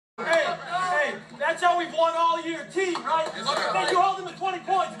we've won all year team, right? Yes, sir. Hey, you hold them to 20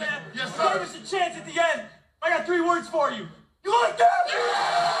 points, man. Yes, sir. Give us a chance at the end. I got 3 words for you. You like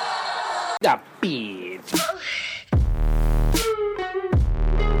that? The beat.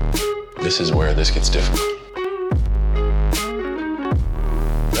 This is where this gets difficult.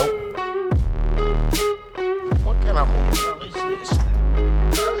 Nope. What kind of hotel is this?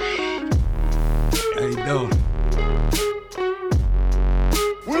 How you doing?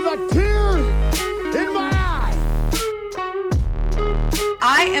 With a tear in my eye.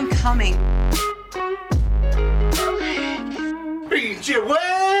 I am coming. Beat your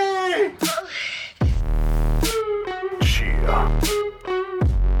way. Cheer.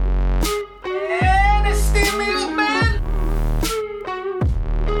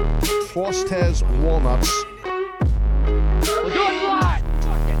 Frost has walnuts. We're doing live.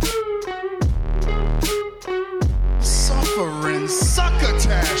 Suffering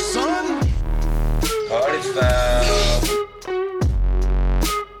succotash, son. Party foul.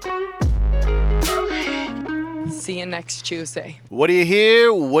 See you next Tuesday. What do you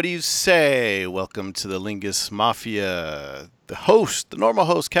hear? What do you say? Welcome to the Lingus Mafia. The host, the normal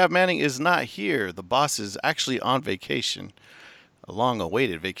host, Cav Manning, is not here. The boss is actually on vacation, a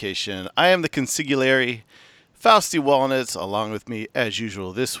long-awaited vacation. I am the consigliere, Fausti Walnuts. Along with me, as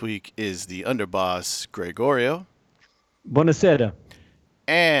usual, this week is the underboss, Gregorio. Buonasera.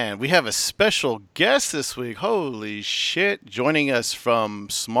 And we have a special guest this week. Holy shit. Joining us from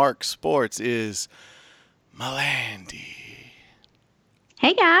Smart Sports is Melandy.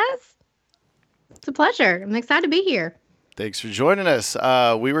 Hey guys, it's a pleasure. I'm excited to be here. Thanks for joining us.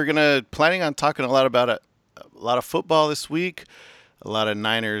 We were planning on talking a lot about a lot of football this week, a lot of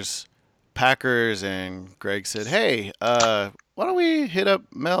Niners, Packers, and Greg said, "Hey, why don't we hit up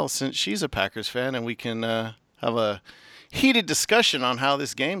Mel since she's a Packers fan, and we can have a heated discussion on how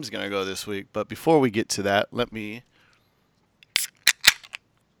this game's going to go this week." But before we get to that, let me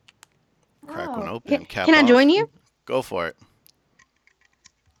crack one open. Can I join you? Go for it.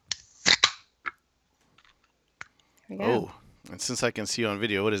 Oh, and since I can see you on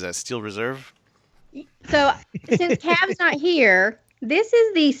video, what is that, Steel Reserve? So since Cav's not here, this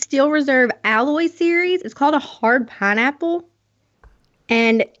is the Steel Reserve Alloy Series. It's called a hard pineapple,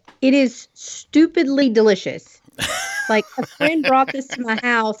 and it is stupidly delicious. Like, a friend brought this to my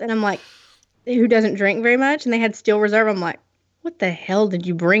house, and I'm like, who doesn't drink very much, and they had Steel Reserve. I'm like, what the hell did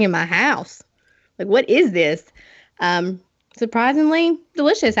you bring in my house? Like, what is this? Surprisingly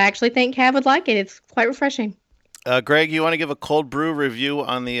delicious. I actually think Cav would like it. It's quite refreshing. Greg, you want to give a cold brew review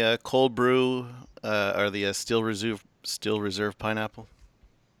on the cold brew or the Steel Reserve pineapple?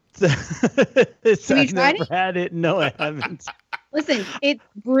 Have you tried never it? had it. No, I haven't. Listen, it's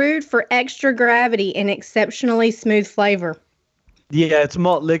brewed for extra gravity and exceptionally smooth flavor. Yeah, it's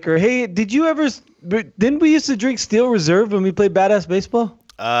malt liquor. Hey, did you ever? Didn't we used to drink Steel Reserve when we played Badass Baseball?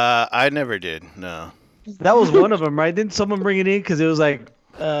 I never did. No. That was one of them, right? Didn't someone bring it in because it was like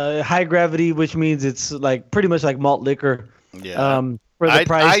high gravity, which means it's like pretty much like malt liquor. Yeah. For the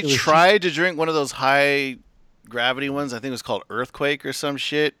price, I it was tried to drink one of those high gravity ones. I think it was called Earthquake or some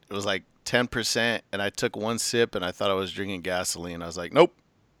shit. It was like 10%, and I took one sip, and I thought I was drinking gasoline. I was like, nope.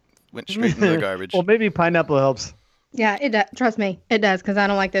 Went straight into the garbage. Well, maybe pineapple helps. Yeah, it does. Trust me, it does, because I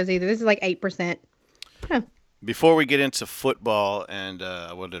don't like those either. This is like 8%. Huh. Before we get into football, and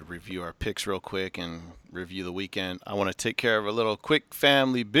I wanted to review our picks real quick and review the weekend, I want to take care of a little quick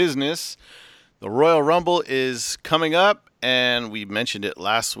family business. The Royal Rumble is coming up, and we mentioned it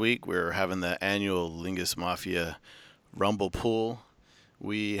last week. We're having the annual Lingus Mafia Rumble pool.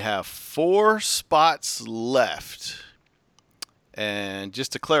 We have 4 spots left. And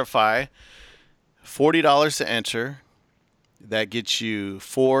just to clarify, $40 to enter. That gets you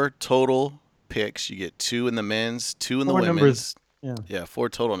 4 total picks. You get 2 in the men's, 2 in the 4 women's. numbers. Yeah, 4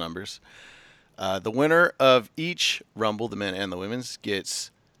 total numbers. The winner of each Rumble, the men and the women's, gets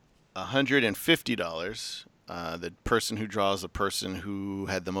 $150. The person who draws the person who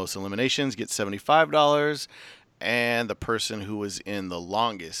had the most eliminations gets $75. And the person who was in the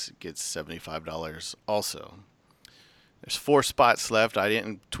longest gets $75 also. There's 4 spots left. I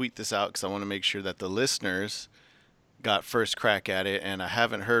didn't tweet this out because I want to make sure that the listeners got first crack at it. And I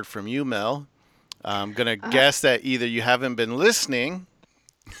haven't heard from you, Mel. I'm going to guess that either you haven't been listening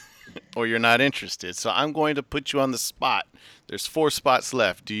or you're not interested. So I'm going to put you on the spot. There's 4 spots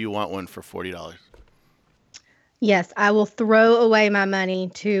left. Do you want one for $40? Yes, I will throw away my money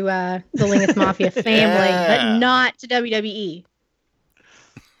to the Lingus Mafia family, but not to WWE.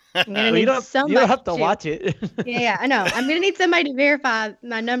 I'm gonna need somebody. You don't have to watch it. Yeah, I know. I'm gonna need somebody to verify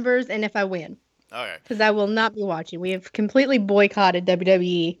my numbers and if I win. All right. Because I will not be watching. We have completely boycotted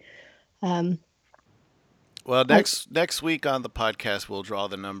WWE. Well, next week on the podcast, we'll draw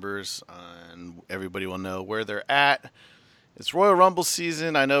the numbers, and everybody will know where they're at. It's Royal Rumble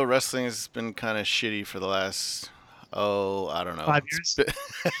season. I know wrestling has been kind of shitty for the last, I don't know, 5 years.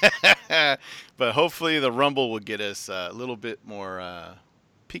 But hopefully the Rumble will get us a little bit more,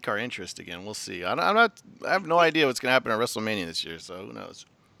 pique our interest again. We'll see. I have no idea what's gonna happen at WrestleMania this year, so who knows?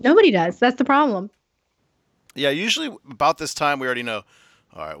 Nobody does. That's the problem. Yeah, usually about this time we already know.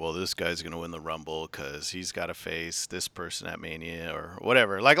 All right, well, this guy's going to win the Rumble because he's got to face this person at Mania or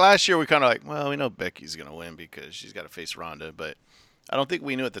whatever. Like last year, we kind of like, well, we know Becky's going to win because she's got to face Ronda. But I don't think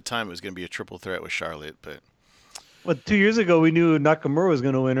we knew at the time it was going to be a triple threat with Charlotte. But What, 2 years ago, we knew Nakamura was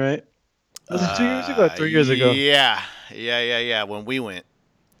going to win, right? Was it 2 years ago or 3 years ago? Yeah. When we went,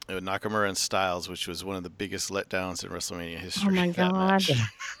 it was Nakamura and Styles, which was one of the biggest letdowns in WrestleMania history. Oh, my that God. match.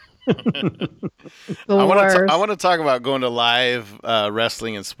 The I worst. want to talk about going to live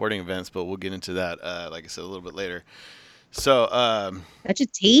wrestling and sporting events, but we'll get into that, like I said, a little bit later. So, Such a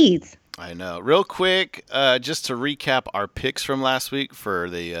tease. I know. Real quick, just to recap our picks from last week for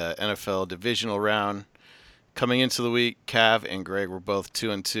the NFL divisional round. Coming into the week, Cav and Greg were both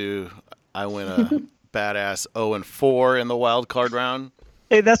 2-2. I went a badass 0-4 in the wild card round.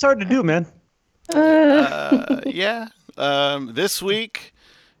 Hey, that's hard to do, man. Yeah. This week,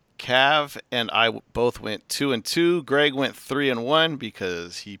 Cav and I both went 2-2. Greg went 3-1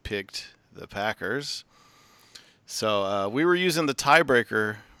 because he picked the Packers. So we were using the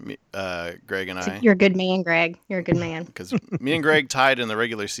tiebreaker, Greg and I. You're a good man, Greg. You're a good man. Because me and Greg tied in the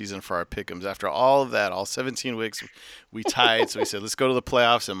regular season for our pick'ems. After all of that, all 17 weeks, we tied. So we said, let's go to the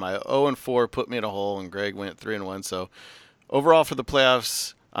playoffs. And my 0-4 put me in a hole, and Greg went 3-1. So overall for the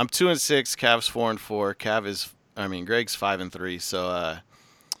playoffs, I'm 2-6. Cav's 4-4. Greg's 5-3. So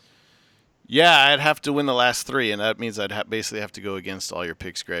yeah, I'd have to win the last three, and that means I'd basically have to go against all your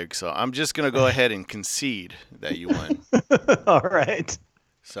picks, Greg. So I'm just gonna go ahead and concede that you won. All right.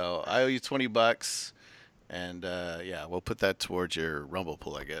 So I owe you $20, and yeah, we'll put that towards your Rumble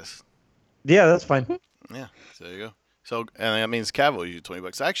pool, I guess. Yeah, that's fine. Yeah, so there you go. So and that means Cav owes you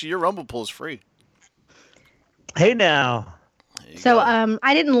 $20. Actually, your Rumble pool is free. Hey now. There you So go.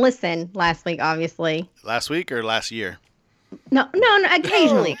 I didn't listen last week, obviously. Last week or last year? No,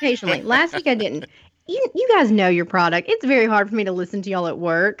 occasionally. Last week I didn't. You guys know your product. It's very hard for me to listen to y'all at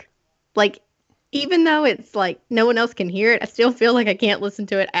work. Like, even though it's like no one else can hear it, I still feel like I can't listen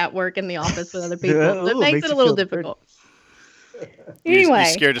to it at work in the office with other people. So it makes it a little difficult. Anyway, You're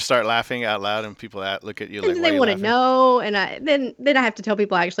scared to start laughing out loud, and people look at you like, and why they are you want to laughing? know, and then I have to tell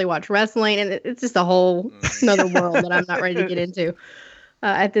people I actually watch wrestling, and it's just a whole another world that I'm not ready to get into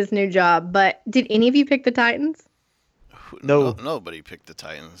at this new job. But did any of you pick the Titans? No. Nobody picked the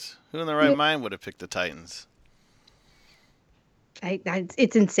Titans. Who in their right mind would have picked the Titans?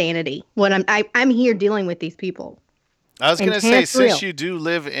 It's insanity. What I'm here dealing with these people. I was And going to say, Tanner's real. since you do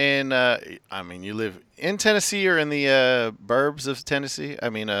live in, you live in Tennessee or in the burbs of Tennessee?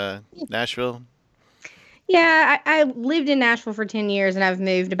 Nashville? Yeah, I lived in Nashville for 10 years, and I've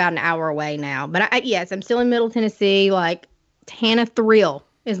moved about an hour away now. But yes, I'm still in Middle Tennessee. Like, Tana Thrill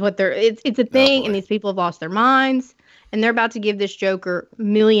is what it's a thing, boy. and these people have lost their minds, and they're about to give this Joker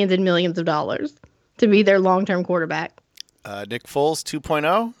millions and millions of dollars to be their long-term quarterback. Nick Foles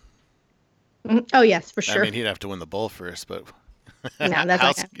 2.0? Oh, yes, for sure. I mean, he'd have to win the bowl first, but... No, that's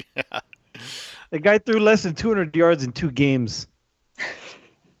How's- like The guy threw less than 200 yards in 2 games.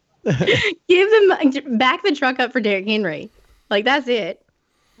 give them back the truck up for Derrick Henry. Like, that's it.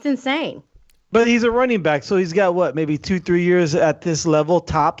 It's insane. But he's a running back, so he's got what, maybe 2-3 years at this level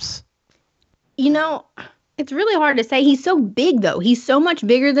tops. You know, it's really hard to say. He's so big, though. He's so much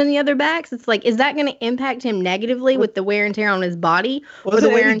bigger than the other backs. It's like, is that going to impact him negatively with the wear and tear on his body or Was the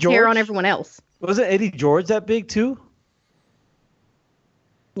it wear Eddie and tear George? on everyone else? Wasn't Eddie George that big too?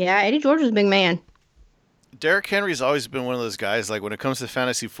 Yeah, Eddie George was a big man. Derrick Henry's always been one of those guys, like when it comes to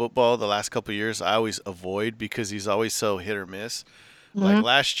fantasy football the last couple of years, I always avoid because he's always so hit or miss. Like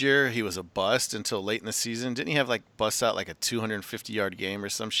last year, he was a bust until late in the season. Didn't he have like bust out like a 250-yard game or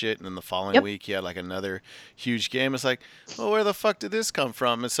some shit? And then the following week, he had like another huge game. It's like, well, where the fuck did this come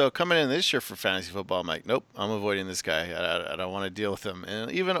from? And so coming in this year for fantasy football, I'm like, nope, I'm avoiding this guy. I don't want to deal with him. And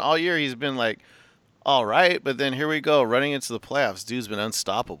even all year, he's been like, all right. But then here we go, running into the playoffs. Dude's been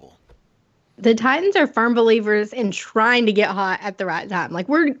unstoppable. The Titans are firm believers in trying to get hot at the right time. Like,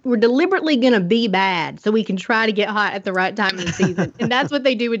 we're deliberately going to be bad so we can try to get hot at the right time in the season. And that's what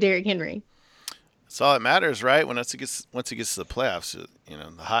they do with Derrick Henry. That's all that matters, right? Once it gets to the playoffs, you know,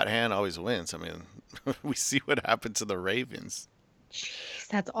 the hot hand always wins. I mean, we see what happened to the Ravens.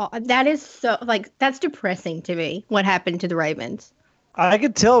 That's all. That is so, like, that's depressing to me, what happened to the Ravens. I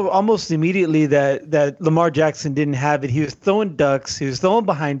could tell almost immediately that Lamar Jackson didn't have it. He was throwing ducks. He was throwing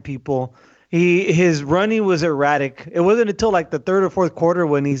behind people. His running was erratic. It wasn't until like the third or fourth quarter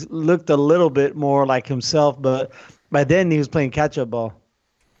when he looked a little bit more like himself. But by then he was playing catch up ball.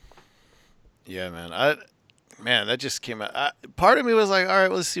 Yeah, man. That just came out. Part of me was like, all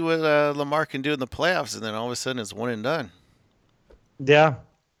right, let's see what Lamar can do in the playoffs, and then all of a sudden it's one and done. Yeah.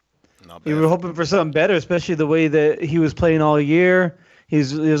 Not You bad. were hoping for something better, especially the way that he was playing all year. He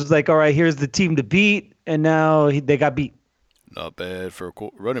was like, all right, here's the team to beat, and now they got beat. Not bad for a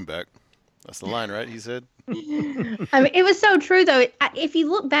running back. That's the line, right? He said. I mean, it was so true, though. If you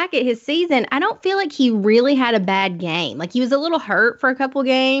look back at his season, I don't feel like he really had a bad game. Like, he was a little hurt for a couple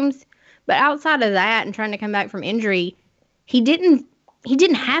games, but outside of that and trying to come back from injury, he didn't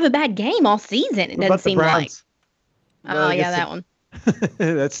have a bad game all season. It What doesn't about the seem like. Browns? Oh, Well, I yeah, guess that one.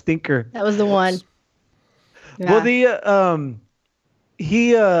 That stinker. That was the one. Yeah. Well,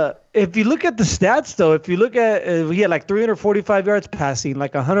 if you look at the stats though, if you look at he had like 345 yards passing,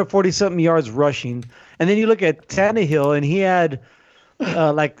 like 140 something yards rushing, and then you look at Tannehill and he had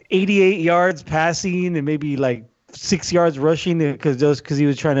like 88 yards passing and maybe like 6 yards rushing because he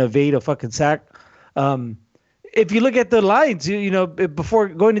was trying to evade a fucking sack. If you look at the lines, you know, before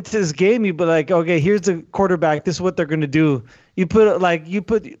going into this game, you'd be like, okay, here's the quarterback. This is what they're going to do. You put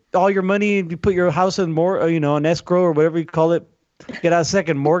all your money, you put your house in an escrow or whatever you call it. Get out a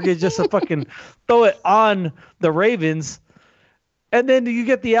second mortgage just to fucking throw it on the Ravens. And then you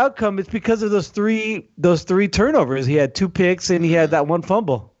get the outcome. It's because of those three turnovers. He had 2 picks and he had that 1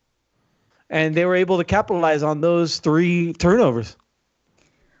 fumble. And they were able to capitalize on those 3 turnovers.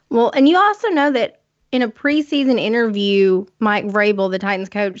 Well, and you also know that in a preseason interview, Mike Vrabel, the Titans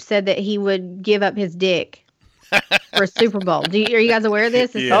coach, said that he would give up his dick for a Super Bowl. Are you guys aware of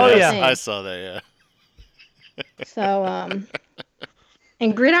this? Yeah, Oh, yeah. I saw that. Yeah. So,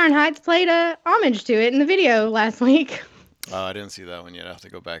 and Gridiron Heights played homage to it in the video last week. Oh, I didn't see that one yet. I have to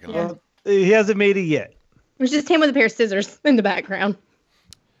go back and Yeah. look. He hasn't made it yet. It was just him with a pair of scissors in the background.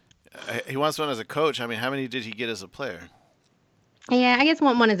 He wants one as a coach. I mean, how many did he get as a player? Yeah, I guess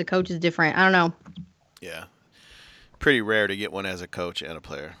one as a coach is different. I don't know. Yeah. Pretty rare to get one as a coach and a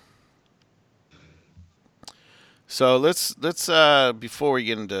player. So let's before we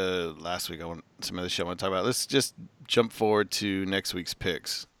get into last week, some other shit I want to talk about. Let's just jump forward to next week's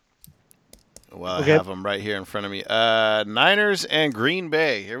picks. Well, Okay. I have them right here in front of me. Niners and Green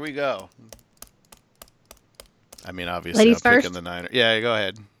Bay. Here we go. I mean, obviously, Ladies I'm picking first? the Niners. Yeah, go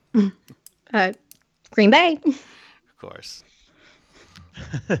ahead. Green Bay. Of course.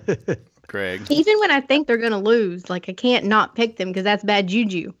 Greg. Even when I think they're going to lose, like I can't not pick them because that's bad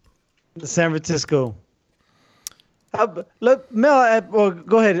juju. San Francisco. Well,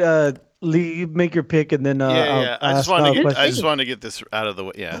 go ahead, Lee. You make your pick, and then Yeah. I'll I just ask my wanted question. to get this out of the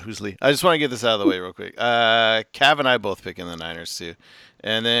way. Yeah, who's Lee? I just want to get this out of the way real quick. Cav and I both picking the Niners too,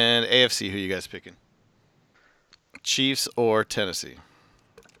 and then AFC. Who you guys picking? Chiefs or Tennessee?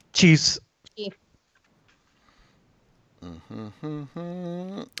 Chiefs.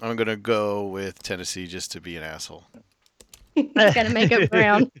 I'm gonna go with Tennessee just to be an asshole, Got to make up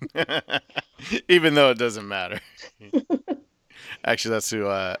ground. even though it doesn't matter. Actually, that's who.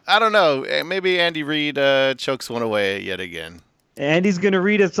 I don't know. Maybe Andy Reid chokes one away yet again. Andy's gonna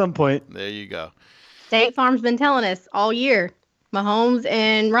read at some point. There you go. State Farm's been telling us all year. Mahomes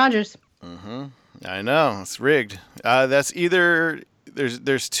and Rodgers. I know it's rigged. That's either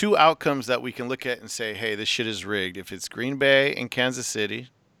there's 2 outcomes that we can look at and say, hey, this shit is rigged. If it's Green Bay and Kansas City,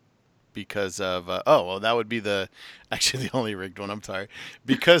 because of that would be the only rigged one. I'm sorry,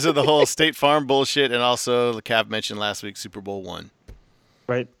 because of the whole State Farm bullshit, and also the Cap mentioned last week, Super Bowl I.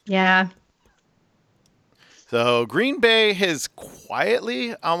 Right. Yeah. So Green Bay has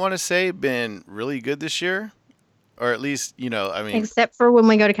quietly, I want to say, been really good this year, or at least Except for when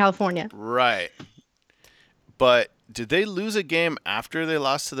we go to California. right. But did they lose a game after they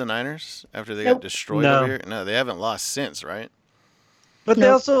lost to the Niners? After they got Nope. destroyed No. over here? No, they haven't lost since, right? But they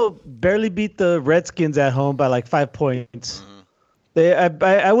Nope. also barely beat the Redskins at home by like 5 points.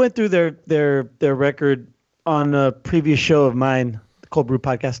 I went through their record on a previous show of mine, the Cold Brew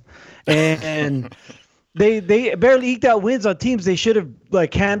podcast, and they barely eked out wins on teams they should have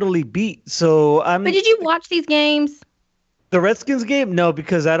like handily beat. So But did you watch these games? the Redskins game? No,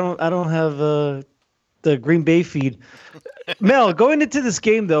 because I don't have the Green Bay feed. Mel, going into this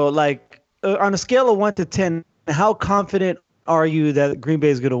game though, like on a scale of 1 to 10, how confident are you that Green Bay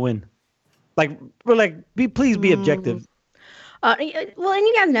is going to win? Please be objective. Well, and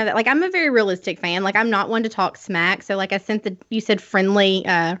you guys know that. Like, I'm a very realistic fan. Like, I'm not one to talk smack. So, like, you said friendly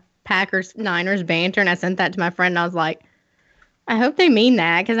Packers Niners banter, and I sent that to my friend. And I was like, I hope they mean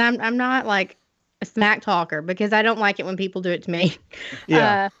that because I'm not like a smack talker because I don't like it when people do it to me.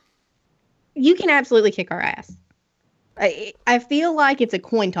 Yeah. You can absolutely kick our ass. I feel like it's a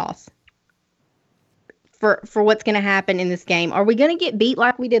coin toss for what's going to happen in this game. Are we going to get beat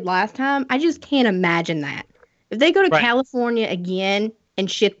like we did last time? I just can't imagine that. If they go to California again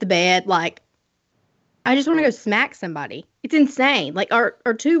and shit the bed, like, I just want to go smack somebody. It's insane. Like, our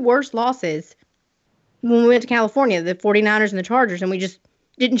two worst losses when we went to California, the 49ers and the Chargers, and we just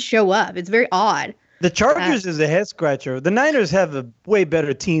didn't show up. It's very odd. The Chargers is a head scratcher. The Niners have a way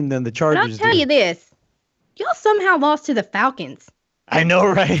better team than the Chargers. But I'll tell you this. Y'all somehow lost to the Falcons. I know,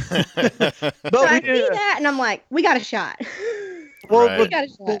 right? But so I see that, and I'm like, we got a shot. Well, Right. We got a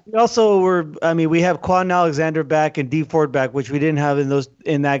shot. we also we have Quan Alexander back and D Ford back, which we didn't have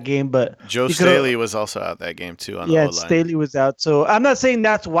in that game. But Joe you Staley was also out that game too on the O-line. Staley was out. So I'm not saying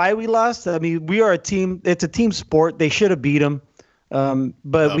that's why we lost. I mean, we are a team. It's a team sport. They should have beat them.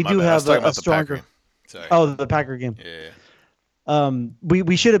 But Oh, we my do bad. I was have talking a about the Packer stronger. game. Sorry. Oh, the Packer game. Yeah.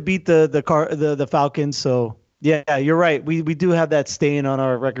 We should have beat the Falcons. So yeah, you're right. We do have that stain on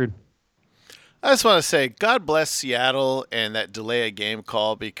our record. I just want to say, God bless Seattle and that delay a game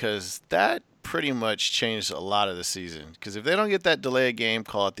call because that pretty much changed a lot of the season. Because if they don't get that delay a game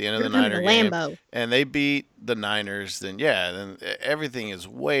call at the end of the Niner game and they beat the Niners, then everything is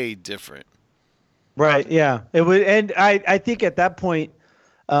way different. Right. Yeah. It would, and I think at that point,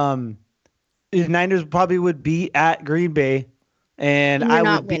 the Niners probably would be at Green Bay, and You're I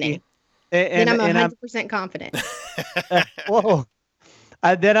not would be. winning. And I'm I'm 100% confident. whoa.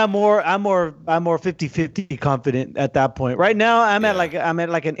 Then I'm more 50-50 confident at that point. Right now, I'm at like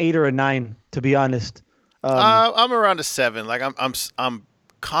an 8 or a 9, to be honest. I'm around a 7. Like I'm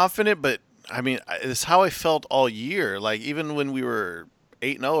confident, but I mean, it's how I felt all year. Like even when we were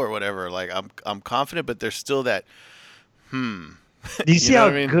 8-0 or whatever, like I'm confident, but there's still that. Do you see how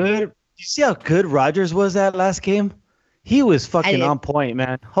good? Do you see how good Rodgers was that last game? He was fucking on point,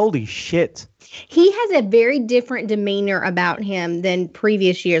 man. Holy shit. He has a very different demeanor about him than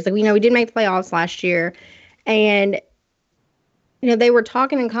previous years. Like, we did make the playoffs last year, and they were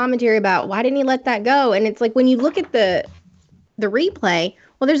talking in commentary about why didn't he let that go? And it's like when you look at the replay,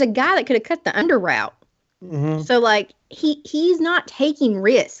 well, there's a guy that could have cut the under route. Mm-hmm. So like he's not taking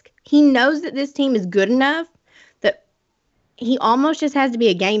risk. He knows that this team is good enough that he almost just has to be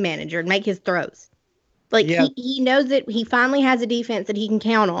a game manager and make his throws. Like he knows that he finally has a defense that he can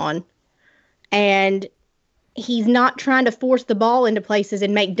count on, and he's not trying to force the ball into places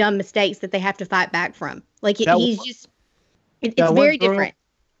and make dumb mistakes that they have to fight back from. Like it's very different.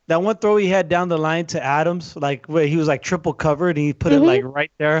 That one throw he had down the line to Adams, like where he was like triple covered and he put it like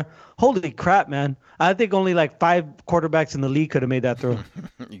right there. Holy crap, man. I think only like 5 quarterbacks in the league could have made that throw.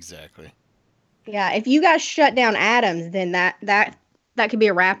 Exactly. Yeah, if you guys shut down Adams, then that could be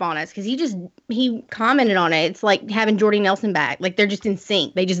a wrap on us because he commented on it. It's like having Jordy Nelson back. Like they're just in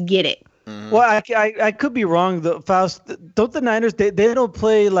sync. They just get it. Mm-hmm. Well, I could be wrong though, Faust. Don't the Niners they don't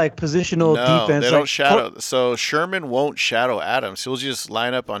play like positional defense? They don't shadow. So Sherman won't shadow Adams. He'll just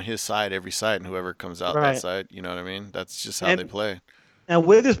line up on his side every side, and whoever comes out that side, you know what I mean? That's just how they play. And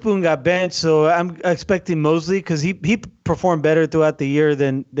Witherspoon got benched, so I'm expecting Mosley because he performed better throughout the year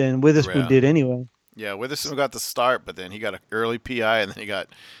than Witherspoon did anyway. Yeah, Witherspoon got the start, but then he got an early PI, and then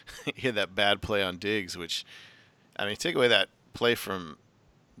he had that bad play on Diggs, which, I mean, take away that play from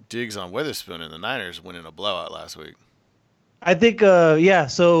Diggs on Witherspoon, and the Niners winning a blowout last week. I think,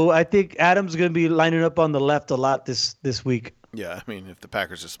 so I think Adams is going to be lining up on the left a lot this week. Yeah, I mean, if the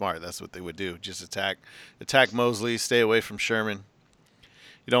Packers are smart, that's what they would do. Just attack Mosley, stay away from Sherman.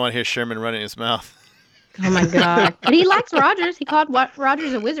 You don't want to hear Sherman running his mouth. Oh, my God. But he likes Rodgers. He called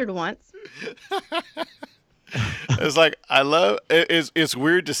Rodgers a wizard once. It's like, it's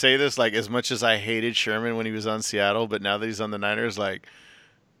weird to say this, like, as much as I hated Sherman when he was on Seattle, but now that he's on the Niners, like,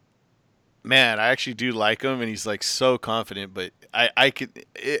 man, I actually do like him, and he's, like, so confident, but I could,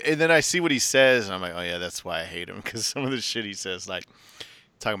 and then I see what he says, and I'm like, oh, yeah, that's why I hate him, because some of the shit he says, like,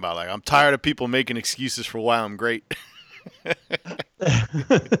 talking about, like, I'm tired of people making excuses for why I'm great.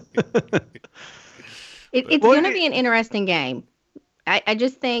 It's going to be an interesting game. I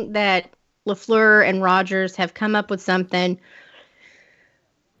just think that LaFleur and Rodgers have come up with something,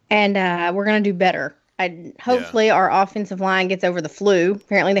 and we're going to do better. Hopefully our offensive line gets over the flu.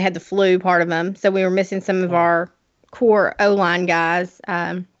 Apparently they had the flu, part of them, so we were missing some of our core O-line guys.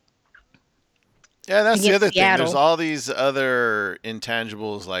 Yeah, that's the other Seattle. thing. There's all these other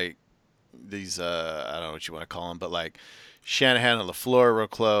intangibles, like these, I don't know what you want to call them, but like Shanahan and LaFleur were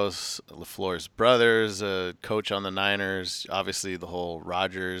close. LaFleur's brother's a coach on the Niners. Obviously, the whole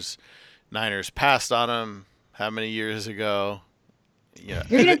Rodgers Niners passed on him how many years ago? Yeah.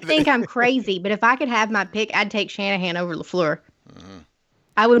 You're gonna think I'm crazy, but if I could have my pick, I'd take Shanahan over LaFleur.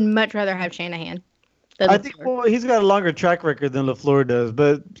 I would much rather have Shanahan. I think he's got a longer track record than LaFleur does,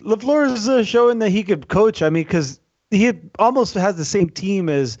 but LaFleur is showing that he could coach. I mean, because he almost has the same team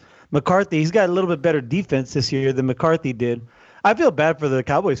as McCarthy. He's got a little bit better defense this year than McCarthy did. I feel bad for the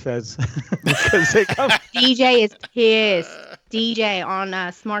Cowboys fans because they come. DJ is pissed. DJ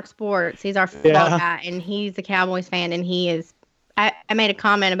on Smart Sports. He's our football guy, and he's a Cowboys fan, and he is. I made a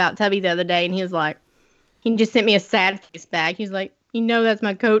comment about Tubby the other day, and he was like, he just sent me a sad face back. He's like, that's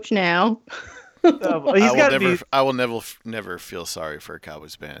my coach now. I will never feel sorry for a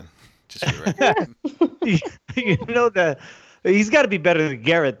Cowboys fan. Just for the record. You know that he's got to be better than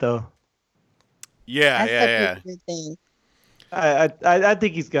Garrett, though. Yeah. Good thing. I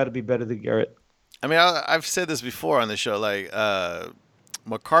think he's got to be better than Garrett. I mean, I've said this before on the show. Like,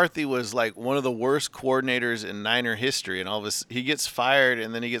 McCarthy was like one of the worst coordinators in Niner history, and all of he gets fired,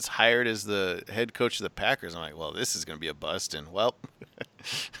 and then he gets hired as the head coach of the Packers. I'm like, well, this is going to be a bust, and well,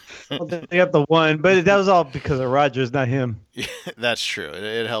 they got the one, but that was all because of Rodgers, not him. Yeah, that's true.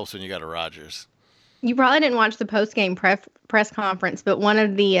 It helps when you got a Rodgers. You probably didn't watch the post-game press conference, but one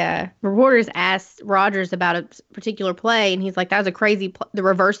of the reporters asked Rodgers about a particular play, and he's like, that was a crazy the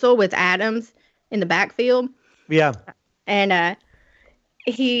reversal with Adams in the backfield. Yeah. And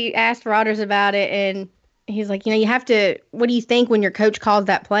he asked Rodgers about it, and he's like, you have to, what do you think when your coach calls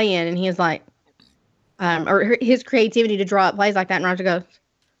that play in? And he was like, or his creativity to draw up plays like that. And Rodgers goes,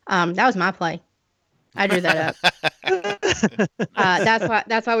 that was my play. I drew that up.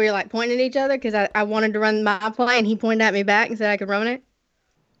 That's why we were like pointing at each other, because I wanted to run my play, and he pointed at me back and said I could run it.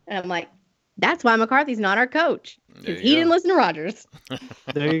 And I'm like, that's why McCarthy's not our coach, because he didn't listen to Rodgers.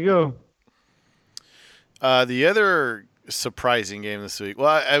 There you go. The other surprising game this week.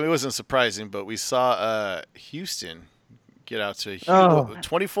 Well, I mean, it wasn't surprising, but we saw Houston get out to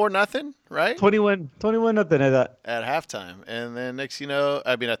 24-0, right? 21-0, I thought. At halftime. And then next at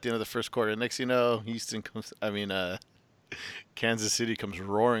the end of the first quarter, Houston comes, Kansas City comes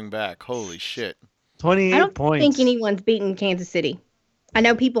roaring back. Holy shit. 28 I don't points. think anyone's beaten Kansas City. I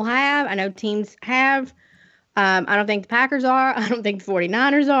know people have. I know teams have. I don't think the Packers are. I don't think the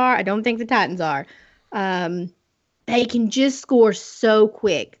 49ers are. I don't think the Titans are. They can just score so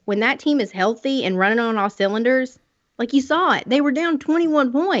quick. When that team is healthy and running on all cylinders, like you saw it, they were down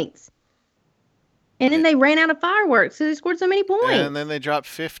 21 points. And then they ran out of fireworks, so they scored so many points. And then they dropped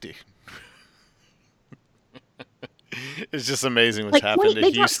 50. It's just amazing what's happened to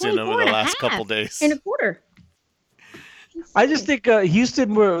Houston over the last couple days. In a quarter. I just think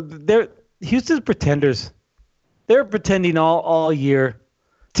Houston's pretenders. They're pretending all year.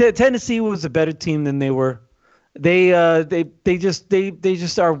 Tennessee was a better team than they were. They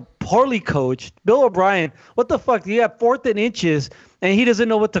just are poorly coached. Bill O'Brien, what the fuck? You have 4th and inches, and he doesn't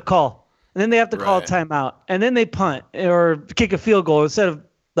know what to call. And then they have to call a timeout, and then they punt or kick a field goal instead of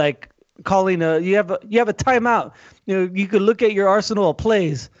like calling you have a timeout. You could look at your arsenal of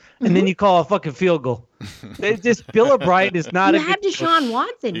plays, and then you call a fucking field goal. Bill O'Brien is not. You have Deshaun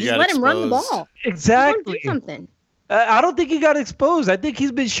Watson. Just let him run the ball. Exactly. Do something. I don't think he got exposed. I think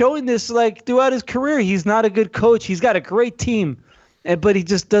he's been showing this like throughout his career. He's not a good coach. He's got a great team, but he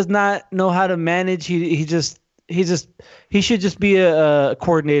just does not know how to manage. He should just be a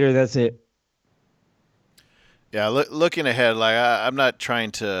coordinator. That's it. Yeah, looking ahead, like I'm not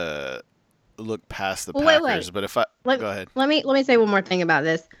trying to look past the Packers, but if go ahead. Let me say one more thing about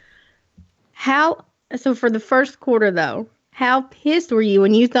this. So for the first quarter though, how pissed were you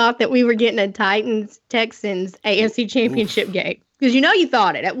when you thought that we were getting a Titans-Texans AFC Championship game? Because you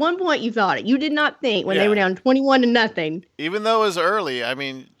thought it. At one point, you thought it. You did not think when they were down 21-0. Even though it was early, I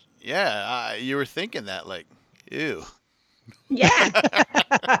mean, you were thinking that, like, ew.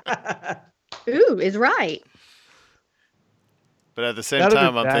 Yeah. Ooh is right. But at the same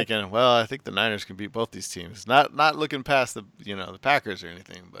time, I'm thinking, well, I think the Niners can beat both these teams. Not looking past the Packers or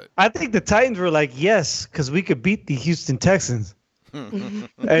anything, but I think the Titans were like, yes, because we could beat the Houston Texans. and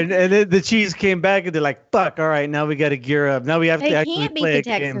then the Chiefs came back and they're like, fuck, all right, now we got to gear up. Now we have to actually play a game. They can't beat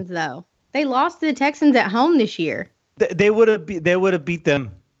the Texans though. They lost to the Texans at home this year. They would have beat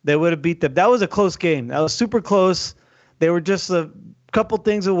them. They would have beat them. That was a close game. That was super close. They were just a couple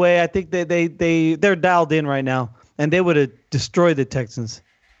things away. I think they're dialed in right now. And they would have destroyed the Texans.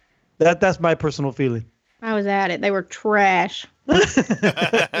 That's my personal feeling. I was at it. They were trash.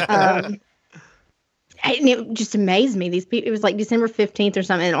 And it just amazed me. These people. It was like December 15th or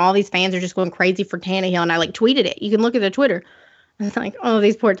something, and all these fans are just going crazy for Tannehill. And I tweeted it. You can look at their Twitter. It's like, oh,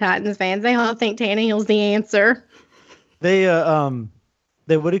 these poor Titans fans. They all think Tannehill's the answer. They what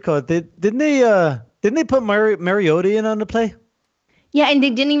do you call it? Didn't they put Mariota in on the play? Yeah, and they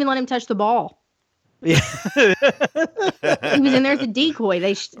didn't even let him touch the ball. Yeah. He was in there as a decoy.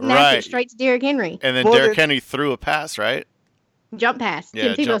 They snapped Right. it straight to Derrick Henry. And then Well, Derrick they- Henry threw a pass, right? Jump pass.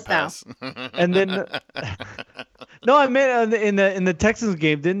 Yeah, Tim Tebow jump style. pass. And then, no, I meant in the Texans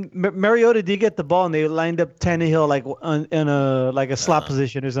game. Didn't Mariota did get the ball and they lined up Tannehill like in a slot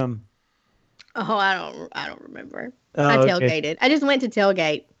position or something? Oh, I don't remember. Oh, I okay. tailgated. I just went to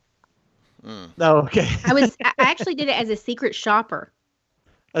tailgate. Oh, okay. I actually did it as a secret shopper.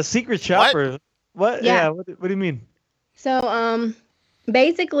 A secret shopper. What? Yeah. Yeah. What do you mean? So,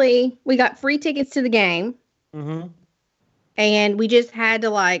 basically, we got free tickets to the game, Mm-hmm. and we just had to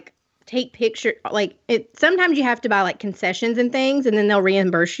like take picture. Like sometimes you have to buy like concessions and things, and then they'll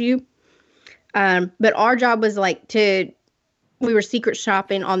reimburse you. But our job was we were secret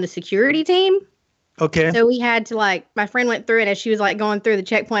shopping on the security team. Okay. So we had to my friend went through it as she was like going through the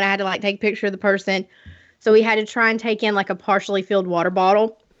checkpoint. I had to take a picture of the person. So we had to try and take in like a partially filled water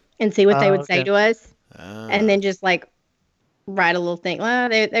bottle and see what they would say okay. to us. And then just write a little thing. Well,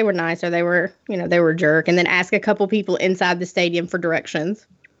 they were nice, or they were a jerk. And then ask a couple people inside the stadium for directions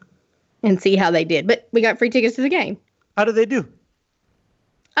and see how they did. But we got free tickets to the game. How did they do?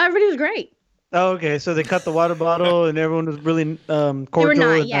 Everybody was great. Oh, okay. So they cut the water bottle and everyone was really cordial. They were and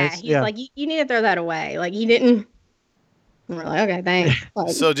not. Yeah. nice. He's like, you need to throw that away. Like, he didn't. And we're like, okay, thanks.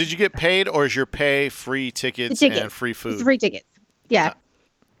 Like, So did you get paid, or is your pay free tickets tickets. and free food? it's free tickets. Yeah.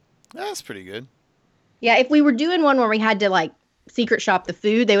 That's pretty good. Yeah, if we were doing one where we had to secret shop the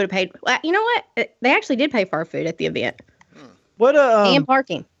food, they would have paid. Well, you know what? They actually did pay for our food at the event What? and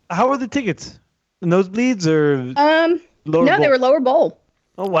parking. How were the tickets? Nosebleeds or lower No, bowl? they were lower bowl.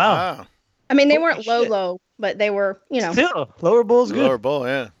 Oh wow. Wow. I mean, they weren't shit. low, but they were, Still, lower bowl's good. Lower bowl,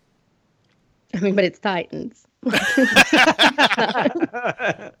 yeah. I mean, but it's Titans.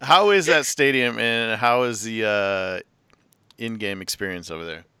 How is that stadium, and how is the in-game experience over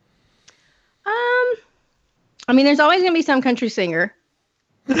there? I mean, there's always going to be some country singer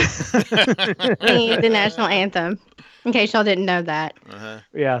singing the national anthem. In case y'all didn't know that.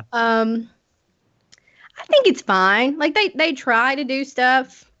 Yeah. I think it's fine. They try to do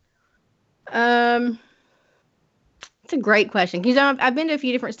stuff. It's a great question. Because I've been to a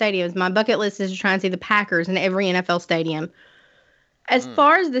few different stadiums. My bucket list is to try and see the Packers in every NFL stadium. As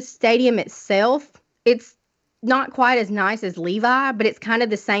far as the stadium itself, it's not quite as nice as Levi, but it's kind of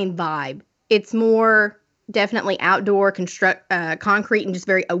the same vibe. It's more definitely outdoor, concrete, and just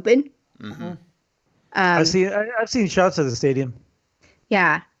very open. Mm-hmm. I've seen shots of the stadium.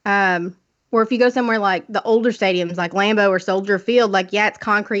 Yeah. Or if you go somewhere like the older stadiums, like Lambeau or Soldier Field, it's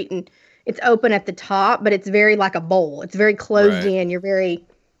concrete and it's open at the top, but it's very like a bowl. It's very closed in. You're very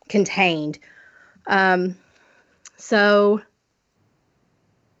contained. So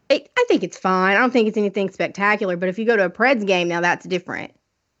I think it's fine. I don't think it's anything spectacular. But if you go to a Preds game, now that's different.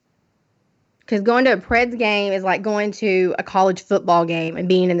 Because going to a Preds game is like going to a college football game and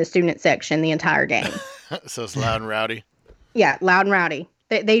being in the student section the entire game. So it's loud and rowdy. Yeah, loud and rowdy.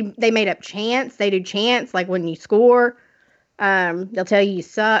 They made up chants. They do chants like when you score. They'll tell you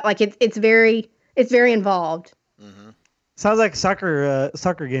suck. Like it's very involved. Sounds like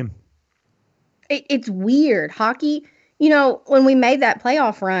soccer game. It's weird. Hockey. When we made that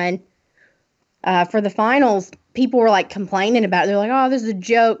playoff run for the finals, people were complaining about it. They're like, "Oh, this is a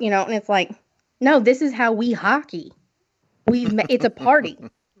joke," and it's like, no, this is how we hockey. It's a party.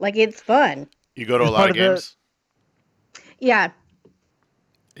 It's fun. You go to a lot of games? Yeah.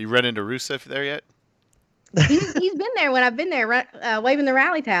 You run into Rusev there yet? He's been there when I've been there, waving the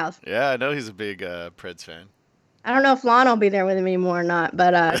rally towels. Yeah, I know he's a big Preds fan. I don't know if Lon will be there with him anymore or not,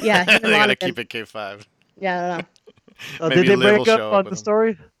 but yeah. They gotta keep it K5. Yeah, I don't know. Maybe Did they Liv will break show up up on with the him.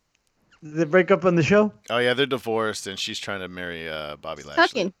 story? Did they break up on the show? Oh yeah, they're divorced, and she's trying to marry Bobby Lashley.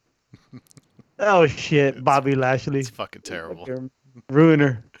 Tucking. Oh shit, Bobby Lashley. It's fucking terrible.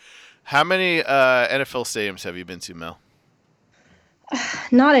 Ruiner. How many NFL stadiums have you been to, Mel?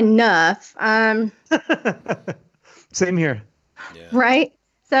 Not enough. Same here. Yeah. Right?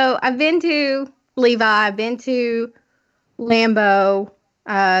 So I've been to Levi, I've been to Lambeau,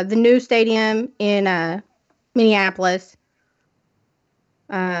 the new stadium in Minneapolis,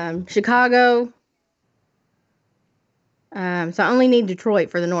 Chicago. So I only need Detroit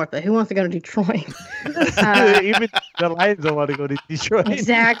for the North, but who wants to go to Detroit? Even the Lions don't want to go to Detroit.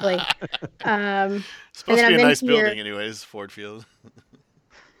 Exactly. It's And supposed then to be I've a been nice here. building, anyways. Ford Field.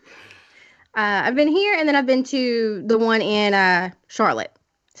 I've been here, and then I've been to the one in Charlotte.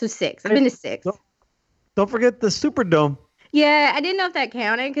 So 6. I've been to 6. Don't forget the Superdome. Yeah, I didn't know if that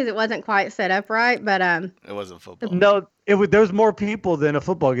counted because it wasn't quite set up right, but It wasn't football. No, there was more people than a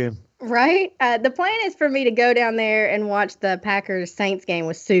football game. Right? The plan is for me to go down there and watch the Packers Saints game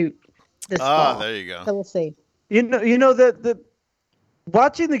with Suit this fall. there you go. So we'll see. You know the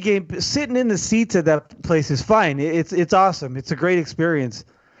watching the game, sitting in the seats at that place is fine. It's awesome. It's a great experience.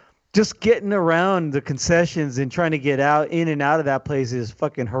 Just getting around the concessions and trying to get in and out of that place is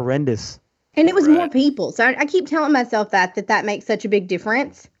fucking horrendous. And it was Right. more people. So I keep telling myself that makes such a big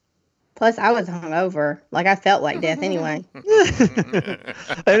difference. Plus, I was hungover. Like, I felt like death anyway.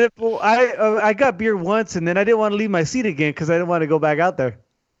 I got beer once, and then I didn't want to leave my seat again because I didn't want to go back out there.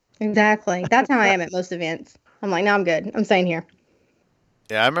 Exactly. That's how I am at most events. I'm like, no, I'm good. I'm staying here.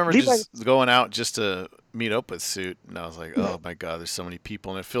 Yeah, I remember Levi- just going out just to meet up with Suit, and I was like, oh my God, there's so many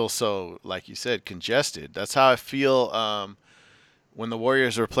people, and it feels so, like you said, congested. That's how I feel when the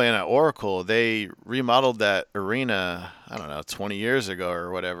Warriors were playing at Oracle. They remodeled that arena, I don't know, 20 years ago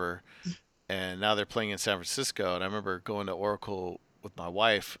or whatever, and now they're playing in San Francisco. And I remember going to Oracle with my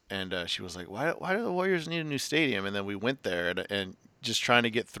wife, and she was like, why do the Warriors need a new stadium? And then we went there, and just trying to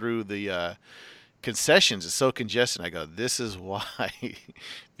get through the concessions is so congested. I go, this is why.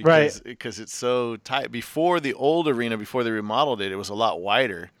 Because it's so tight. Before the old arena, before they remodeled it, it was a lot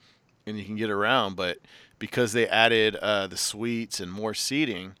wider and you can get around, but because they added the suites and more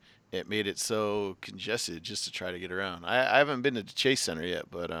seating, it made it so congested just to try to get around. I haven't been to the Chase Center yet,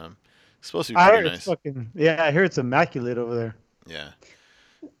 but it's supposed to be pretty nice. I hear it's immaculate over there. Yeah.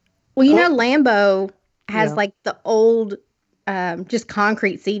 Well, you know, Lambeau has like the old just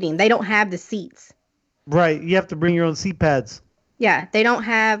concrete seating. They don't have the seats. Right. You have to bring your own seat pads. Yeah, they don't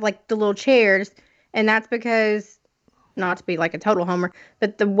have like the little chairs, and that's because, not to be like a total homer,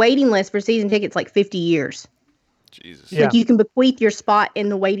 but the waiting list for season tickets like 50 years. Jesus. Yeah. Like you can bequeath your spot in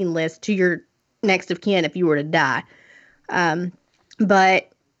the waiting list to your next of kin if you were to die. But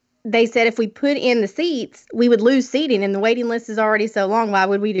they said if we put in the seats, we would lose seating, and the waiting list is already so long. Why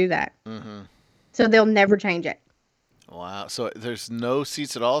would we do that? Mm-hmm. So they'll never change it. Wow. So there's no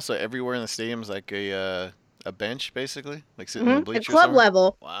seats at all. So everywhere in the stadium is like a bench, basically, like sitting in the At bleachers. club somewhere?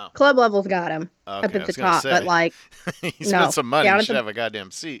 level, Wow. club level's got them Okay, up I at the was gonna top, say. but like You No, spent some money. down You at should the- have a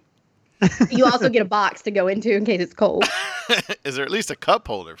goddamn seat. you also get a box to go into in case it's cold. Is there at least a cup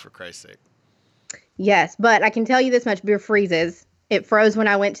holder, for Christ's sake? Yes, but I can tell you this much: beer freezes. It froze when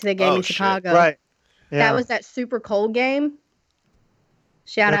I went to the game Oh, in shit. Chicago. Right. Yeah. That was that super cold game.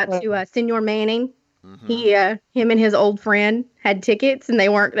 Shout out to Senor Manning. Mm-hmm. Him and his old friend had tickets, and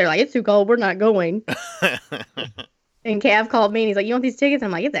they're like, it's too cold, we're not going. And Cav called me, and he's like, you want these tickets? I'm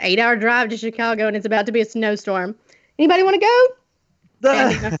like, it's an 8-hour drive to Chicago, and it's about to be a snowstorm. Anybody want to go? And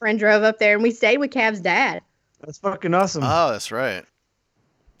me and my friend drove up there, and we stayed with Cav's dad. That's fucking awesome. Oh, that's right.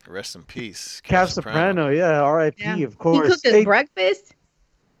 Rest in peace, Cav Soprano, yeah, R.I.P. Yeah. Of course. He cooked us Hey, breakfast.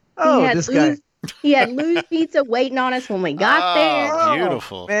 oh, he had this guy. He had Lou's Pizza waiting on us when we got there Oh,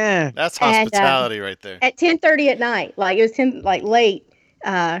 beautiful. Man, That's And, hospitality right there. at 10:30 at night. Like it was 10, like late.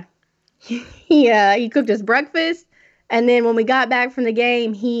 He cooked us breakfast, and then when we got back from the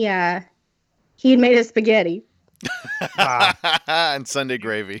game, he had made us spaghetti. And Sunday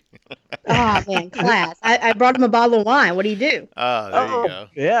gravy. Oh man, class! I brought him a bottle of wine. What do you do? Oh, there you go.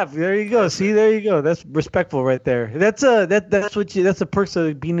 yeah, there you go. See, there you go. That's respectful right there. That's the perks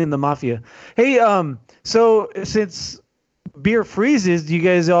of being in the mafia. Hey, so since beer freezes, do you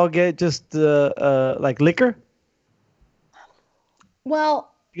guys all get just like liquor?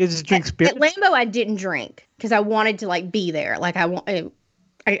 Well, You guys just drink at spirit? Lambeau, I didn't drink because I wanted to like be there. Like I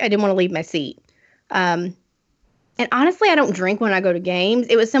didn't want to leave my seat. And honestly, I don't drink when I go to games.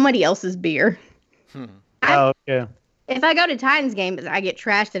 It was somebody else's beer. Oh, okay. If I go to Titans games, I get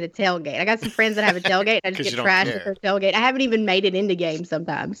trashed at a tailgate. I got some friends that have a tailgate. I 'Cause just you get don't trashed care. at their tailgate. I haven't even made it into games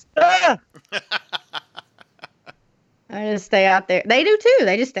sometimes. Ah! I just stay out there. They do too.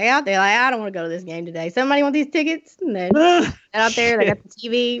 They just stay out there. Like, I don't want to go to this game today. Somebody want these tickets? And then Ah! out there, they got the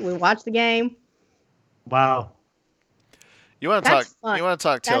TV. We watch the game. Wow. You want to talk? That's fun. You want to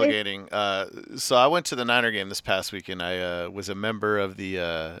talk That is- tailgating? So I went to the Niner game this past weekend. I was a member of the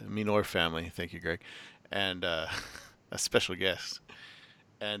Minor family. Thank you, Greg, and a special guest.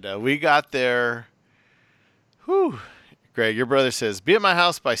 And we got there. Whew, Greg, your brother says, "Be at my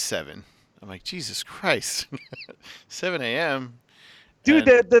house by 7." I'm like, Jesus Christ, 7 a.m. Dude,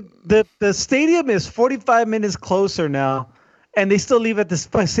 the stadium is 45 minutes closer now, and they still leave at the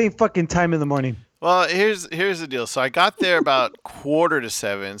same fucking time in the morning. Well, here's the deal. So I got there about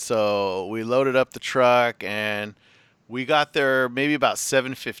 6:45. So we loaded up the truck and we got there maybe about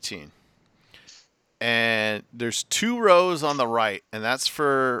 7:15. And there's 2 rows on the right, and that's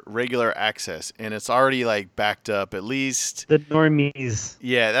for regular access. And it's already like backed up at least. The normies.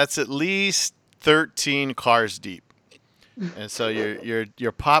 Yeah, that's at least 13 cars deep. And so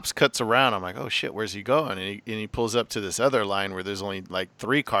your pops cuts around. I'm like, oh shit, where's he going? And he pulls up to this other line where there's only like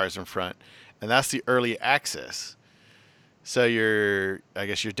 3 cars in front, and that's the early access. So I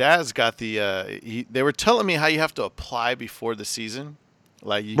guess your dad's got the. They were telling me how you have to apply before the season,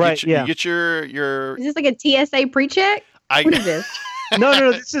 like you get your. Is this like a TSA pre-check? What is this?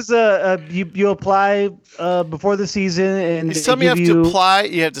 No. This is you apply before the season, and Some you have to apply.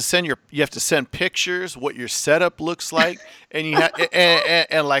 You have to send pictures what your setup looks like, and you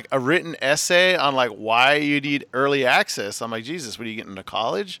and like a written essay on like why you need early access. I'm like, Jesus, what are you getting to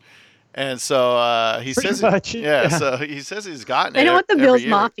college? And so he says, so he says he's gotten it. They don't want the every Bills year.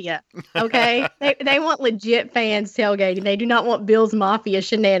 Mafia, okay? they want legit fans tailgating. They do not want Bills Mafia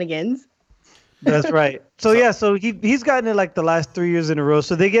shenanigans. That's right. So he's gotten it like the last 3 years in a row.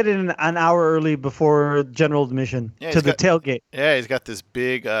 So they get it an hour early before general admission to the tailgate. Yeah, he's got this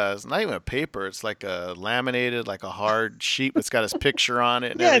big. It's not even a paper. It's like a laminated, like a hard sheet that's got his picture on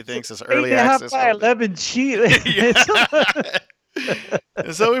it and everything. It says early access. 11 sheet.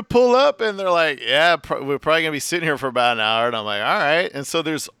 And so we pull up, and they're like, "Yeah, we're probably gonna be sitting here for about an hour." And I'm like, "All right." And so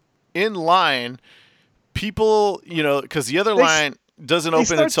there's in line people, because the other line doesn't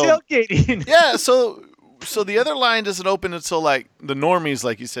open until tailgating. Yeah, so the other line doesn't open until like the normies,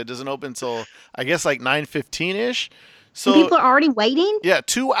 like you said, doesn't open until I guess like 9:15 ish. So people are already waiting? Yeah,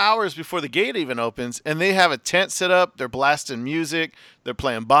 2 hours before the gate even opens, and they have a tent set up. They're blasting music. They're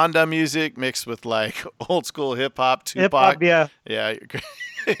playing banda music mixed with like old school hip hop, Tupac. Yeah. Yeah.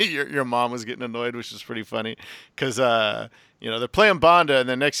 Your mom was getting annoyed, which is pretty funny because they're playing banda, and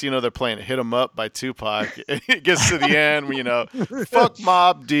then next thing you know, they're playing "Hit 'Em Up" by Tupac. And it gets to the end, fuck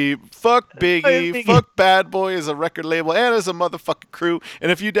Mobb Deep, fuck Biggie, fuck Bad Boy as a record label and as a motherfucking crew.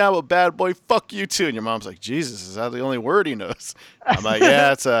 And if you down with Bad Boy, fuck you too. And your mom's like, Jesus, is that the only word he knows? I'm like,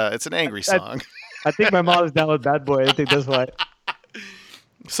 yeah, it's an angry song. I think my mom is down with Bad Boy. I think that's why.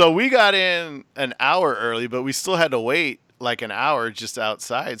 So we got in an hour early, but we still had to wait like an hour just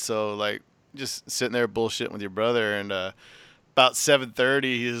outside. So like just sitting there bullshitting with your brother, and about 7:30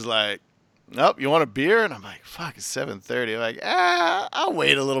 he's like, "Nope, you want a beer?" And I'm like, "Fuck, it's 7:30." I'm like, I'll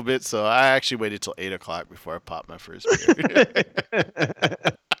wait a little bit. So I actually waited till 8 o'clock before I popped my first beer.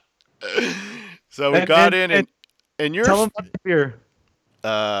 So we got in, and you're tell them about the beer.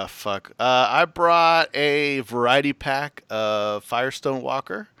 I brought a variety pack of Firestone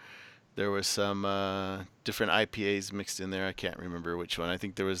Walker. There was some different IPAs mixed in there. I can't remember which one. I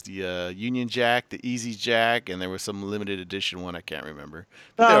think there was the Union Jack, the Easy Jack, and there was some limited edition one. I can't remember.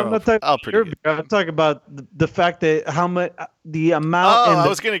 I'm not talking about beer. I'm talking about the fact that the amount. Oh, and I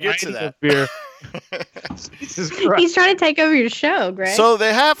was going to get to that. Beer. Jesus Christ. He's trying to take over your show, Greg. So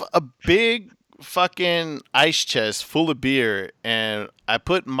they have a big fucking ice chest full of beer, and he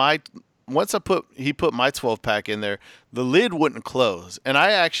put my 12 pack in there, the lid wouldn't close. And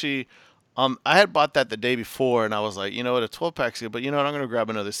I actually I had bought that the day before, and I was like, you know what, a 12 pack's good, but you know what, I'm going to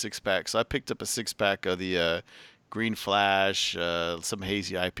grab another 6-pack. So I picked up a 6-pack of the Green Flash, some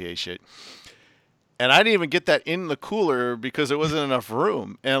hazy IPA shit. And I didn't even get that in the cooler because there wasn't enough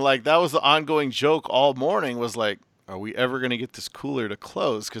room. And like that was the ongoing joke all morning, was like, are we ever going to get this cooler to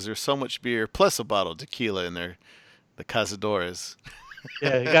close? Because there's so much beer, plus a bottle of tequila in there, the Cazadores.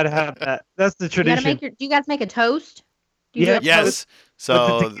 Yeah, you got to have that. That's the tradition. Do you guys make a toast? Yes.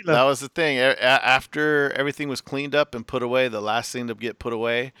 So that was the thing. After everything was cleaned up and put away, the last thing to get put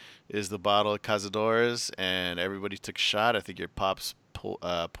away is the bottle of Cazadores, and everybody took a shot. I think your pops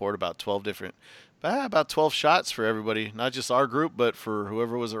poured about 12 shots for everybody, not just our group, but for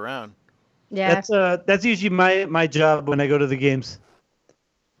whoever was around. Yeah, that's usually my job when I go to the games.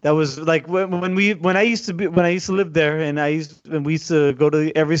 That was like when I used to live there, and we used to go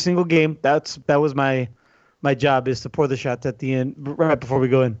to every single game. That was my job, is to pour the shots at the end right before we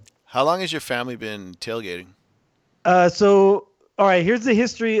go in. How long has your family been tailgating? So all right, here's the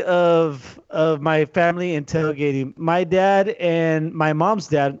history of my family and tailgating. My dad and my mom's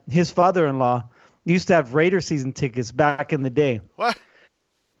dad, his father-in-law, used to have Raider season tickets back in the day. What?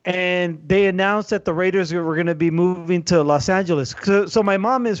 And they announced that the Raiders were going to be moving to Los Angeles. So my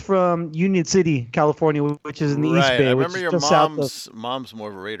mom is from Union City, California, which is in the East Bay. I remember your mom's more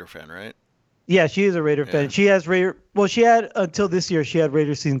of a Raider fan, right? Yeah, she is a Raider fan. She has Raider. Well, she had until this year. She had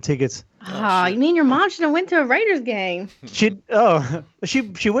Raider season tickets. Oh, you mean your mom should have went to a Raiders game? She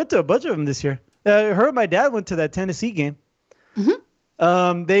went to a bunch of them this year. Her and my dad went to that Tennessee game. Mm-hmm.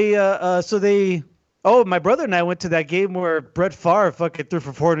 My brother and I went to that game where Brett Favre fucking threw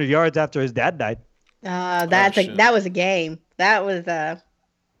for 400 yards after his dad died. That was a game. That was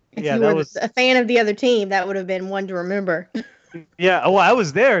if you were a fan of the other team, that would have been one to remember. Yeah, well, I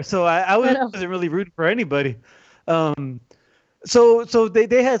was there, so I wasn't really rooting for anybody. So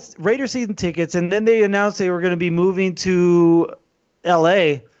they had Raider season tickets, and then they announced they were going to be moving to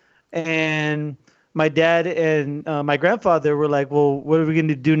L.A. And my dad and my grandfather were like, "Well, what are we going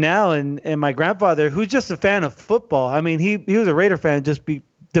to do now?" And my grandfather, who's just a fan of football, I mean, he was a Raider fan just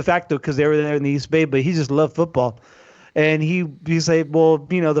de facto because they were there in the East Bay, but he just loved football. And he's like, "Well,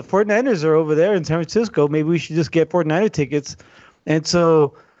 you know, the 49ers are over there in San Francisco. Maybe we should just get 49er tickets." And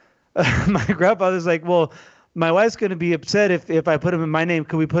so my grandfather's like, "Well, my wife's going to be upset if I put them in my name.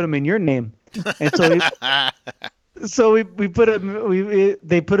 Could we put them in your name?" And so we put him.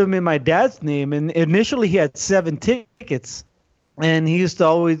 They put him in my dad's name. And initially he had 7 tickets, and he used to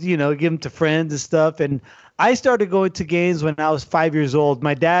always, you know, give them to friends and stuff. And I started going to games when I was 5 years old.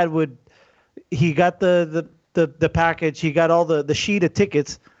 My dad he got the package. He got all the sheet of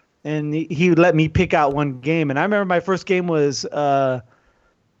tickets, and he would let me pick out one game. And I remember my first game was.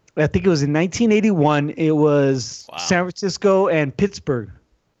 I think it was in 1981. It was San Francisco and Pittsburgh.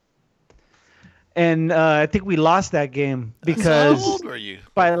 And I think we lost that game because how old were you?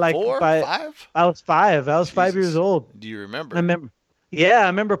 By like 4, 5? I was 5. I was Jesus. 5 years old. Do you remember? I remember. Yeah, I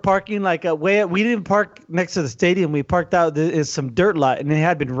remember parking like we didn't park next to the stadium. We parked out in some dirt lot, and it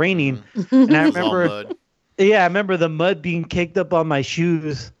had been raining. And I remember, I remember the mud being caked up on my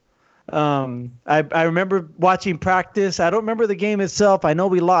shoes. I remember watching practice. I don't remember the game itself. I know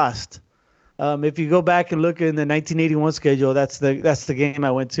we lost. If you go back and look in the 1981 schedule, that's the game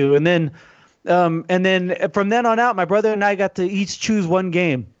I went to. And then from then on out, my brother and I got to each choose one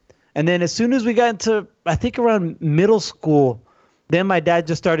game. And then as soon as we got into, I think around middle school, then my dad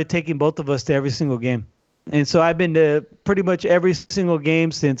just started taking both of us to every single game. And so I've been to pretty much every single game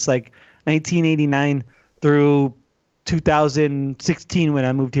since like 1989 through 2016 when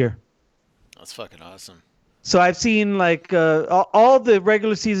I moved here. That's fucking awesome. So I've seen like all the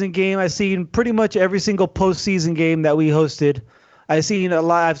regular season game. I've seen pretty much every single postseason game that we hosted. I've seen a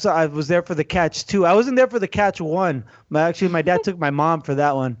lot. I was there for the Catch 2. I wasn't there for the Catch 1. Actually, my dad took my mom for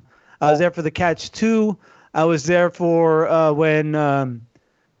that one. I was there for the Catch 2. I was there for when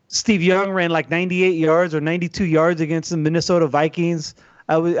Steve Young ran like 98 yards or 92 yards against the Minnesota Vikings.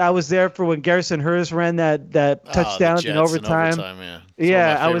 I was there for when Garrison Hurst ran that touchdown in overtime.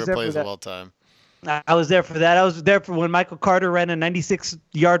 Yeah, I was there plays for that. of all time. I was there for that. I was there for when Michael Carter ran a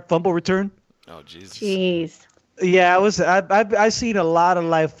 96-yard fumble return. Oh, Jesus. Jeez. Yeah, I've seen a lot of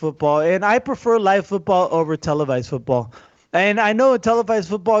live football, and I prefer live football over televised football. And I know in televised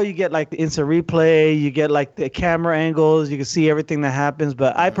football you get like the instant replay, you get like the camera angles, you can see everything that happens.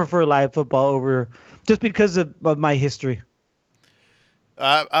 But I prefer live football over just because of my history.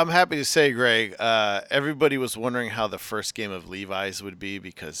 I'm happy to say, Greg, everybody was wondering how the first game of Levi's would be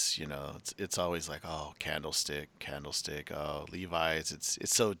because, you know, it's always like, oh, Candlestick, oh, Levi's,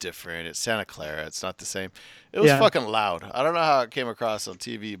 it's so different. It's Santa Clara. It's not the same. It was fucking loud. I don't know how it came across on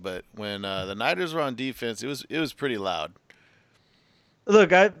TV, but when the Niners were on defense, it was pretty loud.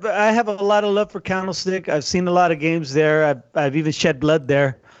 Look, I have a lot of love for Candlestick. I've seen a lot of games there. I've even shed blood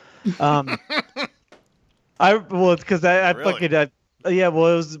there. Because I Really? fucking. Yeah,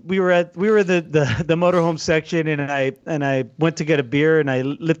 well, we were the motorhome section, and I went to get a beer, and I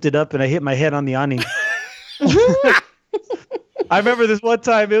lifted up, and I hit my head on the awning. I remember this one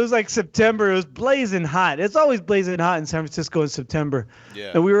time. It was like September. It was blazing hot. It's always blazing hot in San Francisco in September.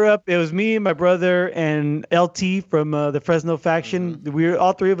 Yeah. And we were up. It was me, my brother, and LT from the Fresno faction. Mm-hmm.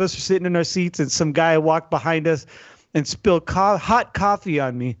 All three of us were sitting in our seats, and some guy walked behind us and spilled hot coffee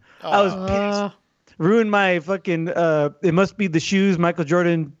on me. I was pissed. Ruined my fucking it must be the shoes Michael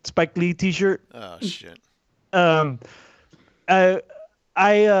Jordan Spike Lee t-shirt. Oh shit. I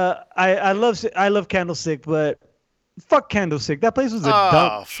love Candlestick, but fuck Candlestick. That place was a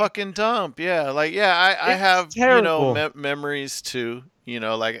dump. Fucking dump. Yeah, like I have terrible. memories too. You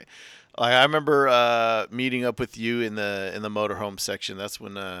know, like I remember meeting up with you in the motorhome section. That's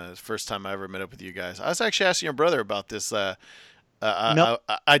when first time I ever met up with you guys. I was actually asking your brother about this. I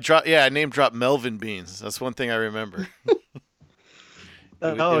name dropped Melvin Beans. That's one thing I remember.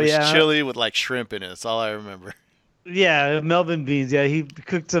 It was chili with like shrimp in it. That's all I remember. Yeah, Melvin Beans. Yeah, he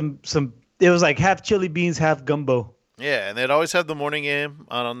cooked some. It was like half chili beans, half gumbo. Yeah, and they'd always have the morning game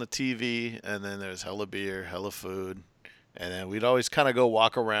on the TV, and then there's hella beer, hella food, and then we'd always kind of go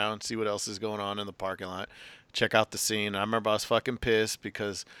walk around, see what else is going on in the parking lot, check out the scene. I remember I was fucking pissed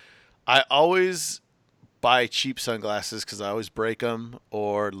because I always buy cheap sunglasses because I always break them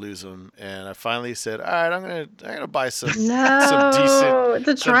or lose them, and I finally said, all right, I'm gonna buy some decent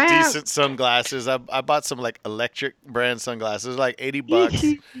sunglasses. I bought some like electric brand sunglasses, like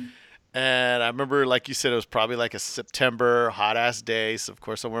 $80. And I remember, like you said, it was probably like a September hot ass day, so of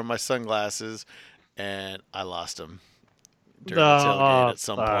course I'm wearing my sunglasses, and I lost them during the tailgate at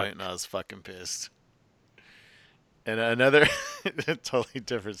some point, and I was fucking pissed. And another totally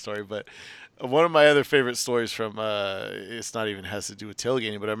different story, but one of my other favorite stories from it's not even has to do with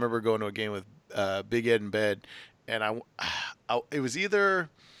tailgating, but I remember going to a game with Big Ed in bed, and it was either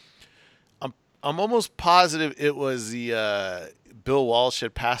I'm almost positive it was the Bill Walsh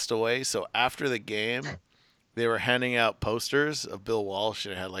had passed away, so after the game they were handing out posters of Bill Walsh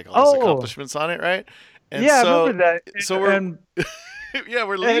and it had like all his accomplishments on it, right? And yeah, so, I remember that. So we're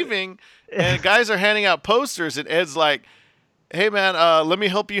we're leaving, and guys are handing out posters, and Ed's like, "Hey man, let me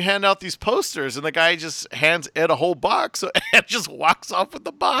help you hand out these posters." And the guy just hands Ed a whole box, so Ed just walks off with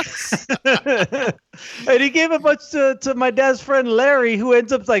the box. And he gave a bunch to my dad's friend Larry, who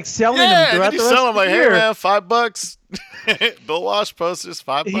ends up like selling them Yeah, throughout and the he's rest selling of them the like, year. "Hey man, $5." Bill Walsh posters,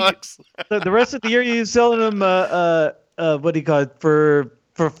 $5. The rest of the year, he was selling them. What do you call it for?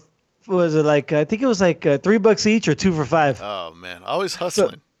 Was it like I think it was like $3 each or 2 for $5. Oh man, always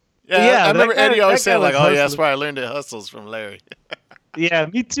hustling. So, yeah, I remember that guy- Eddie always that guy saying like, was "Oh yeah, that's hustling. where I learned the hustles from Larry." Yeah,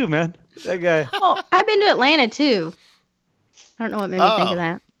 me too, man. That guy. Oh, I've been to Atlanta too. I don't know what made me think Oh. of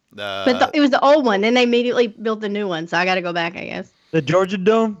that. But it was the old one. Then they immediately built the new one, so I got to go back, I guess. The Georgia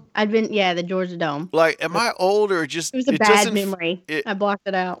Dome. The Georgia Dome. Like, am I old or just It was a bad doesn't memory. I blocked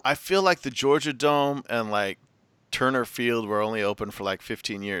it out. I feel like the Georgia Dome and like Turner Field were only open for like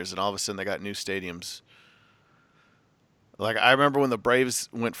 15 years, and all of a sudden they got new stadiums. Like I remember when the Braves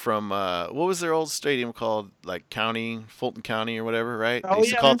went from what was their old stadium called, like Fulton County or whatever, right? Oh, They used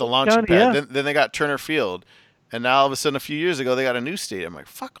to yeah, call it the Fulton launching County, pad. yeah. Then they got Turner Field, and now all of a sudden a few years ago they got a new stadium. I'm like,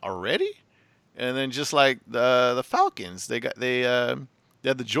 fuck, already? And then just like the Falcons, they had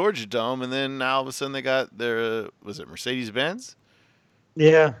the Georgia Dome, and then now all of a sudden they got their was it Mercedes-Benz?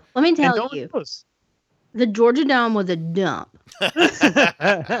 Yeah. Let me And tell no one you, knows. the Georgia Dome was a dump. It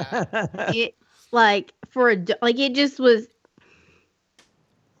it just was.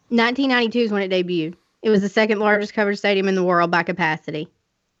 1992 is when it debuted. It was the second largest covered stadium in the world by capacity.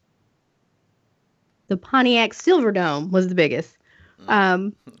 The Pontiac Silverdome was the biggest.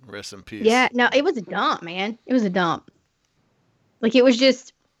 Rest in peace. Yeah, no, it was a dump, man. It was a dump. Like it was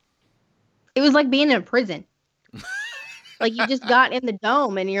like being in a prison. Like you just got in the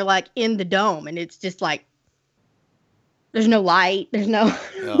dome and you're like in the dome and it's just like there's no light, there's no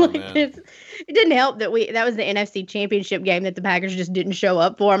Man. it didn't help that was the NFC Championship game that the Packers just didn't show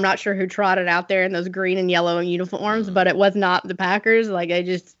up for. I'm not sure who trotted out there in those green and yellow uniforms, but it was not the Packers. Like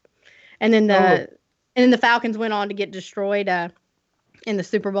and then the Falcons went on to get destroyed in the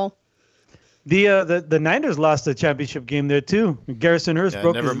Super Bowl. The Niners lost the championship game there too. Garrison Hurst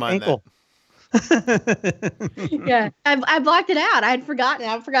broke never his mind ankle. Yeah, I blocked it out. I had forgotten.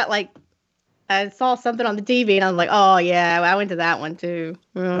 I forgot. Like I saw something on the TV and I was like, oh yeah, I went to that one too.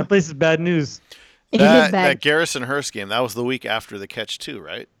 That place is bad news. It is bad. That Garrison Hurst game, that was the week after the catch too,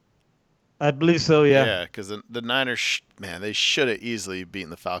 right? I believe so. Yeah. Yeah, because the Niners, they should have easily beaten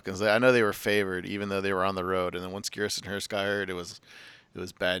the Falcons. I know they were favored, even though they were on the road. And then once Garrison Hurst got hurt, it was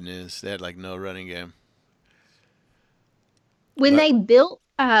bad news. They had like no running game. When they built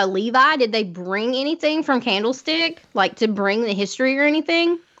Levi, did they bring anything from Candlestick, like to bring the history or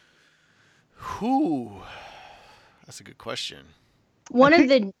anything? Whew. That's a good question. One of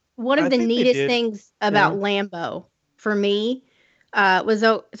the I think they neatest did. things about Lambeau for me was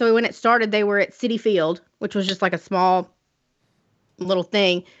so when it started, they were at Citi Field, which was just like a small little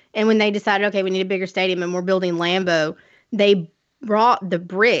thing. And when they decided, okay, we need a bigger stadium and we're building Lambeau, they brought the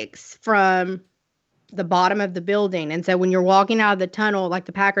bricks from the bottom of the building. And so when you're walking out of the tunnel, like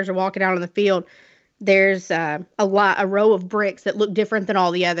the Packers are walking out on the field, there's a row of bricks that look different than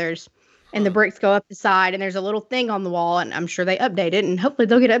all the others. And the bricks go up the side, and there's a little thing on the wall, and I'm sure they update it, and hopefully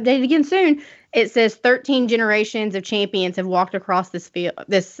they'll get updated again soon. It says 13 generations of champions have walked across this field,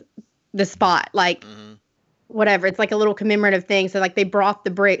 this spot, like whatever. It's like a little commemorative thing. So like they brought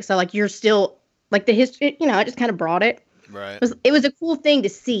the bricks, so like you're still like the history, it just kind of brought it. Right. It was a cool thing to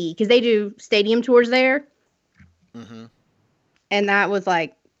see because they do stadium tours there, and that was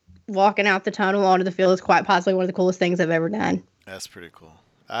like walking out the tunnel onto the field is quite possibly one of the coolest things I've ever done. That's pretty cool.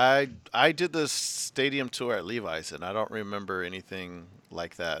 I did the stadium tour at Levi's, and I don't remember anything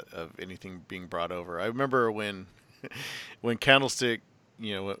like that, of anything being brought over. I remember when Candlestick,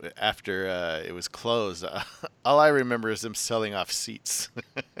 after it was closed, all I remember is them selling off seats.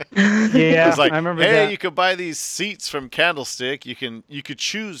 Yeah, It was like, I remember hey, that. you could buy these seats from Candlestick. You could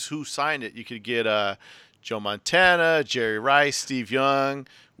choose who signed it. You could get Joe Montana, Jerry Rice, Steve Young,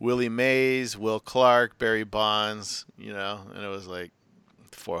 Willie Mays, Will Clark, Barry Bonds, and it was like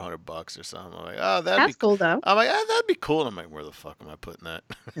 $400 or something. I'm like, oh, That's cool though. I'm like, that'd be cool. And I'm like, where the fuck am I putting that?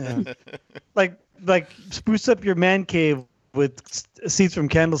 Yeah. like spruce up your man cave with seats from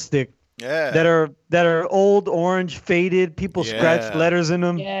Candlestick Yeah. that are old, orange, faded. People scratch letters in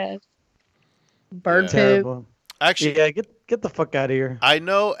them. Yes. Bird poop. Terrible. Actually, Yeah, get the fuck out of here. I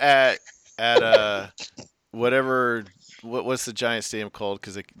know at whatever what's the Giant Stadium called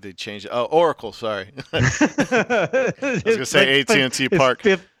because they changed it. Oh, Oracle. Sorry, I was gonna say AT&T Park.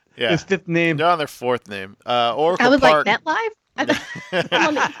 His fifth name. They're on their fourth name. Oracle I was Park. like MetLife. I'm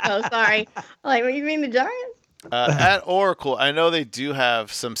on the East Coast. Sorry. Like, what do you mean the Giants? At Oracle, I know they do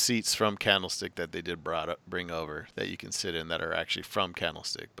have some seats from Candlestick that they did bring over that you can sit in that are actually from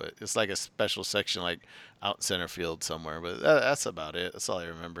Candlestick, but it's like a special section like out in center field somewhere. But that's about it. That's all I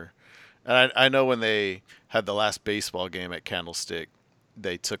remember. And I know when they had the last baseball game at Candlestick,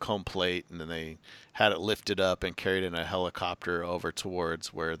 they took home plate and then they had it lifted up and carried in a helicopter over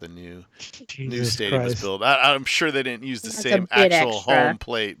towards where the new stadium was built. I'm sure they didn't use the same actual home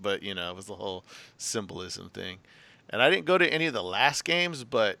plate, but it was the whole symbolism thing. And I didn't go to any of the last games,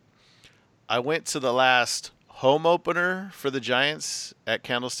 but I went to the last home opener for the Giants at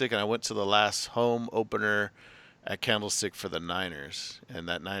Candlestick, and I went to the last home opener at Candlestick for the Niners, and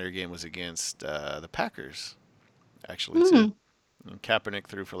that Niner game was against the Packers, actually too. And Kaepernick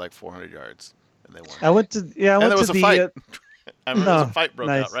threw for like 400 yards, and they won. I went to there was a fight. I remember there was a fight broke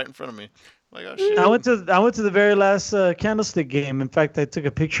out right in front of me. I'm like, oh shit! I went to the very last Candlestick game. In fact, I took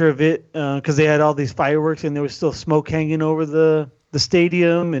a picture of it because they had all these fireworks and there was still smoke hanging over the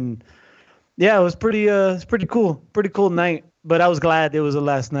stadium, and yeah, it was pretty cool. Pretty cool night. But I was glad it was the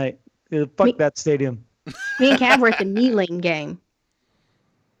last night. Fuck that stadium. Me and Cav were at the kneeling game.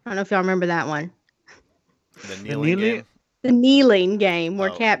 I don't know if y'all remember that one. The kneeling game? The kneeling game where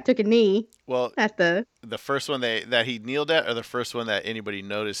Cap took a knee. Well, at the first one that he kneeled at, or the first one that anybody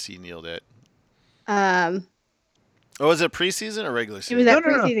noticed he kneeled at? Or was it preseason or regular season? It was that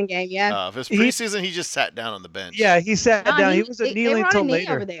preseason game, yeah. If it's preseason, he just sat down on the bench. Yeah, he sat down. He wasn't kneeling until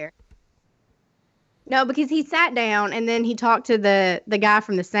later. Over there. No, because he sat down and then he talked to the guy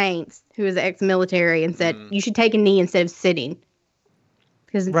from the Saints who was ex-military and said, you should take a knee instead of sitting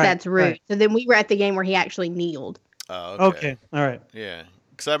because that's rude. Right. So then we were at the game where he actually kneeled. Oh, okay. All right. Yeah.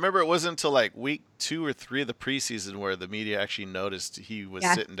 Because I remember it wasn't until like week 2 or 3 of the preseason where the media actually noticed he was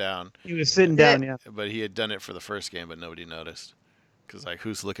sitting down. He was sitting down, yeah. But he had done it for the first game, but nobody noticed. Because like,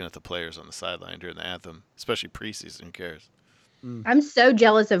 who's looking at the players on the sideline during the anthem? Especially preseason, who cares? I'm so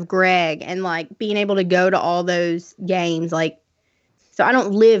jealous of Greg and like being able to go to all those games. Like, so I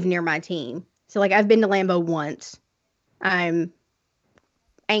don't live near my team. So like I've been to Lambeau once. I'm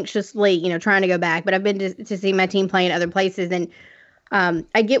anxiously, trying to go back, but I've been to see my team play in other places. And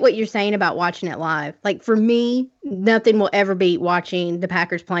I get what you're saying about watching it live. Like for me, nothing will ever beat watching the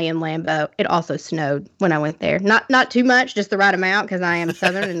Packers play in Lambeau. It also snowed when I went there. Not too much, just the right amount because I am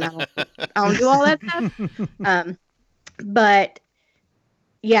Southern and I don't do all that stuff. But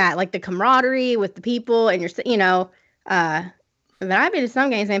yeah, like the camaraderie with the people and but I've been to some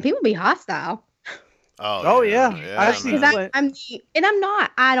games, man, people be hostile. Oh yeah. Because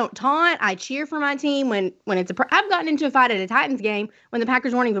I don't taunt. I cheer for my team when it's I've gotten into a fight at a Titans game when the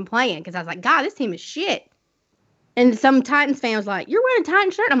Packers weren't even playing because I was like, God, this team is shit. And some Titans fan was like, you're wearing a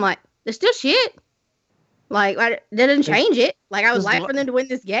Titan shirt? I'm like, they're still shit. Like, that didn't change it. Like, I would like for them to win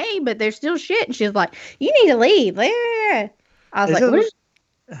this game, but they're still shit. And she was like, you need to leave. I was like, what is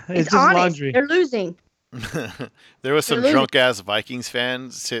it's honest. Laundry. They're losing. There was some drunk-ass Vikings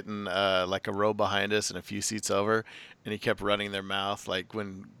fans sitting like a row behind us and a few seats over, and he kept running their mouth like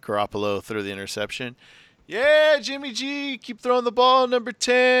when Garoppolo threw the interception. Yeah, Jimmy G, keep throwing the ball, number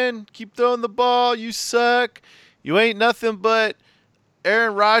 10. Keep throwing the ball. You suck. You ain't nothing but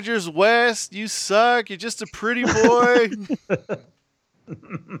Aaron Rodgers West. You suck. You're just a pretty boy. I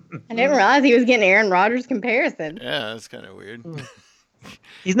didn't realize he was getting Aaron Rodgers comparison. Yeah, that's kind of weird.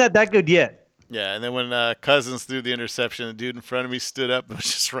 He's not that good yet. Yeah, and then when Cousins threw the interception, the dude in front of me stood up and was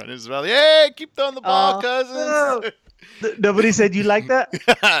just running his mouth. Yeah, keep throwing the ball, Cousins. Nobody said you like that?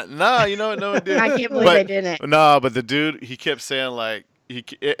 No, no one did. I can't believe they didn't. No, but the dude, he kept saying like,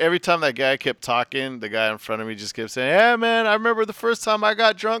 every time that guy kept talking, the guy in front of me just kept saying, "Yeah, man, I remember the first time I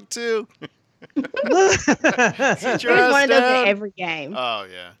got drunk too." There's one of those at every game. Oh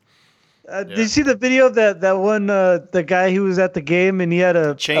yeah. Did you see the video of that one the guy who was at the game and he had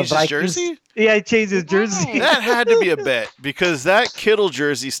changed his jersey? Yeah, he changed his jersey. That had to be a bet because that Kittle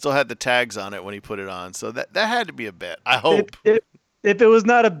jersey still had the tags on it when he put it on. So that had to be a bet. I hope. If it was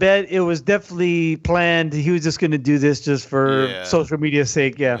not a bet, it was definitely planned. He was just going to do this just for social media's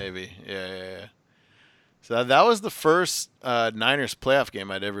sake. Yeah. Maybe. Yeah. So that was the first Niners playoff game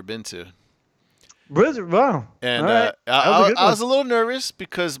I'd ever been to. Wow. And All right. I was a little nervous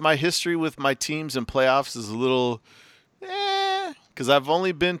because my history with my teams in playoffs is a little, because I've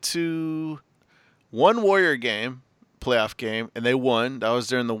only been to one Warrior game, playoff game, and they won. That was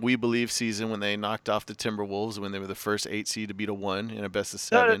during the We Believe season when they knocked off the Timberwolves when they were the first 8 seed to beat a 1 in a best of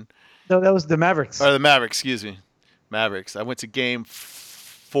 7. No, that was the Mavericks. Or the Mavericks, excuse me. Mavericks. I went to game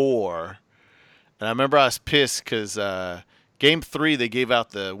 4, and I remember I was pissed because game 3 they gave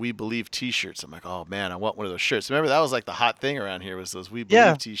out the We Believe T-shirts. I'm like, oh man, I want one of those shirts. Remember that was like the hot thing around here was those We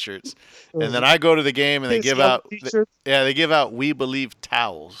Believe T-shirts. And then I go to the game and they give out, they give out We Believe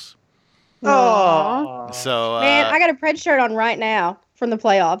towels. Oh, So Man, I got a Pred shirt on right now from the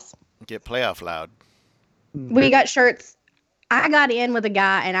playoffs. get playoff loud. We got shirts. I got in with a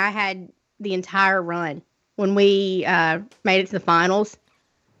guy, and I had the entire run when we made it to the finals.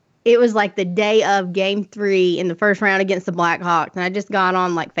 It was like the day of Game 3 in the first round against the Blackhawks, and I just got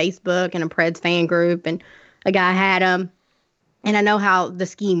on like Facebook and a Preds fan group, and a guy had them. And I know how the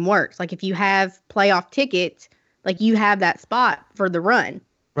scheme works. Like if you have playoff tickets, like you have that spot for the run.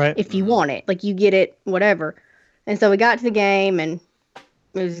 right. If you want it, like you get it, whatever. And so we got to the game, and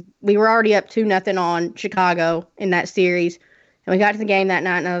we were already up 2-0 on Chicago in that series. And we got to the game that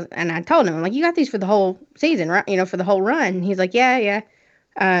night, and I told him, I'm like, you got these for the whole season, right? You know, for the whole run. And he's like, yeah.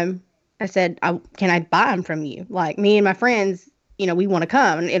 I said, can I buy them from you? Like me and my friends, you know, we want to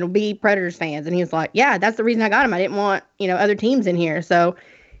come, and it'll be Predators fans. And he was like, yeah, that's the reason I got them. I didn't want, you know, other teams in here. So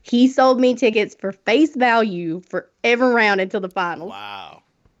he sold me tickets for face value for every round until the finals. Wow.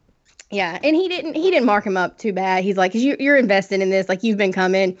 Yeah, and he didn't mark him up too bad. He's like, you're invested in this, like you've been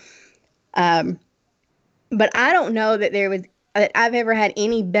coming. But I don't know that I've ever had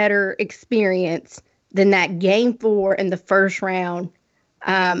any better experience than that Game 4 in the first round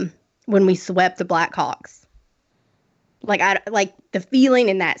when we swept the Blackhawks. Like the feeling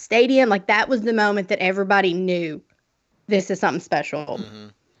in that stadium, like that was the moment that everybody knew this is something special. Mm-hmm.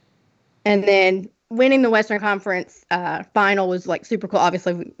 And then winning the Western Conference final was like super cool.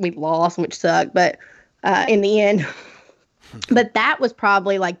 Obviously, we lost, which sucked, but in the end. But that was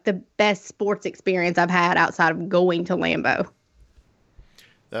probably like the best sports experience I've had outside of going to Lambeau.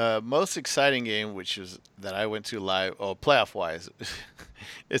 The most exciting game, which is that I went to live, playoff wise,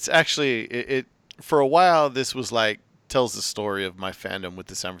 it's actually it for a while. This was like tells the story of my fandom with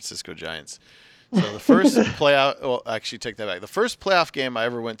the San Francisco Giants. So the first playoff, well, actually take that back. The first playoff game I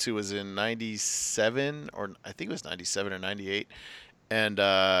ever went to was in '97, or I think it was '97 or '98. And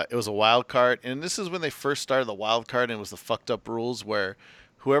it was a wild card. And this is when they first started the wild card, and it was the fucked up rules where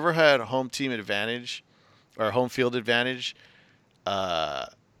whoever had home team advantage or home field advantage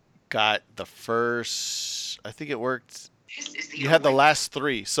got the first, I think it worked. You had the last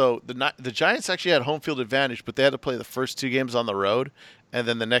 3. So the Giants actually had home field advantage, but they had to play the first 2 games on the road, and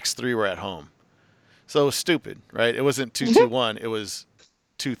then the next 3 were at home. So it was stupid, right? It wasn't 2-2-1. It was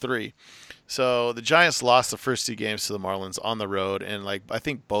 2-3. So the Giants lost the first 2 games to the Marlins on the road, and like I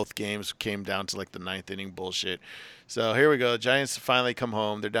think both games came down to like the 9th inning bullshit. So here we go. Giants finally come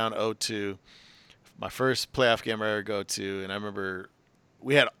home. They're down 0-2. My first playoff game I ever go to, and I remember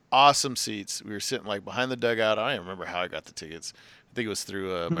we had awesome seats. We were sitting like behind the dugout. I don't even remember how I got the tickets. I think it was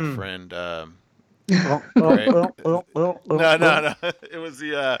through my friend. No. It was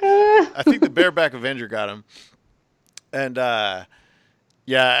the I think the Bareback Avenger got him, and yeah,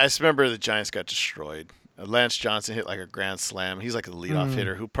 I just remember the Giants got destroyed. Lance Johnson hit like a grand slam. He's like a leadoff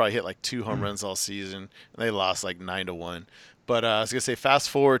hitter who probably hit like 2 home runs all season, and they lost like 9-1. But I was gonna say, fast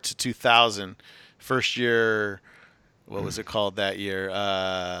forward to 2000, first year. What was it called that year?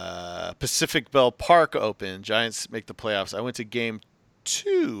 Pacific Bell Park Open. Giants make the playoffs. I went to Game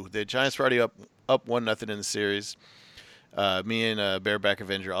 2. The Giants were already up 1-0 in the series. Me and Bareback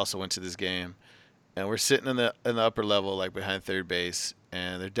Avenger also went to this game, and we're sitting in the upper level, like behind third base,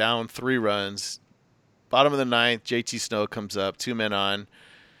 and they're down 3 runs. Bottom of the 9th, JT Snow comes up, 2 men on.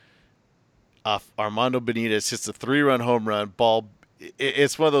 Armando Benitez hits a 3-run home run. Ball.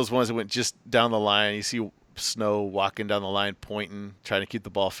 It's one of those ones that went just down the line. You see Snow walking down the line, pointing, trying to keep the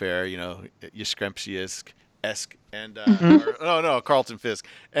ball fair. You know, Yastrzemski-esque, and Carlton Fisk,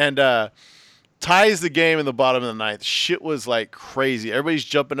 and ties the game in the bottom of the 9th. Shit was like crazy. Everybody's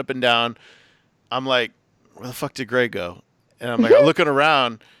jumping up and down. I'm like, where the fuck did Greg go? And I'm like, looking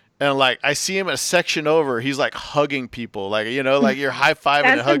around, and like I see him a section over. He's like hugging people, like, you know, like you're high fiving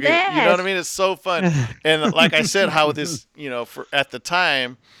and hugging. You know what I mean? It's so fun. And like I said, how this, you know, for at the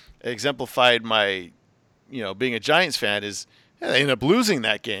time, exemplified my, you know, being a Giants fan is they ended up losing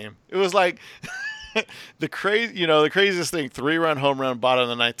that game. It was like the craziest thing: 3-run home run, bottom of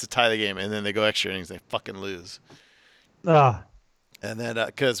the ninth to tie the game, and then they go extra innings, they fucking lose. Ah, And then,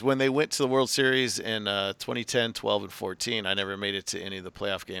 because when they went to the World Series in 2010, 12, and 14, I never made it to any of the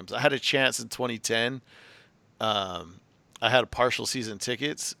playoff games. I had a chance in 2010. I had partial season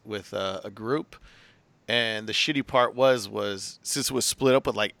tickets with a group, and the shitty part was since it was split up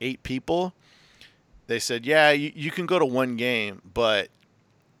with like 8 people, they said, yeah, you can go to one game, but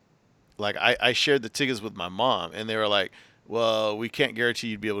like I shared the tickets with my mom, and they were like, well, we can't guarantee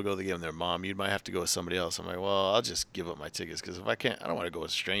you'd be able to go to the game with their mom. You might have to go with somebody else. I'm like, well, I'll just give up my tickets because if I can't, I don't want to go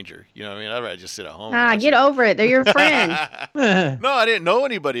with a stranger. You know what I mean? I'd rather just sit at home. Get over it. They're your friend. No, I didn't know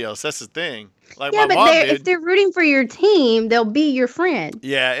anybody else. That's the thing. Like Yeah, my but mom did. if they're rooting for your team, they'll be your friend.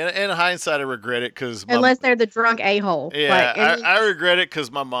 Yeah, in hindsight, I regret it because Unless they're the drunk a-hole. yeah, I regret it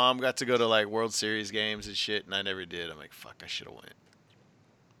because my mom got to go to like World Series games and shit, and I never did. I'm like, fuck, I should have went.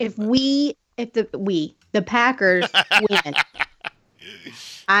 If the Packers win,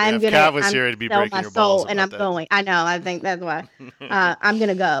 I'm if gonna Cav was here, it'd be sell breaking my your balls soul, and I'm about that. going. I know. I think that's why. I'm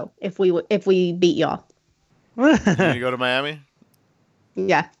gonna go if we beat y'all. You gonna go to Miami?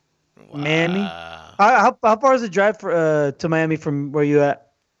 Yeah. Miami. Wow. How far is the drive to Miami from where you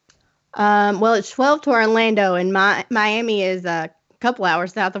at? Well, it's 12 to Orlando, and Miami is a couple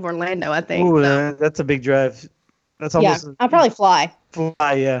hours south of Orlando, I think. Ooh, so. that's a big drive. That's Yeah, almost I'll probably fly.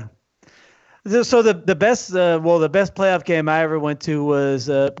 fly. Yeah. So the best the best playoff game I ever went to was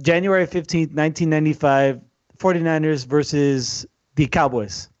January 15th, 1995, 49ers versus the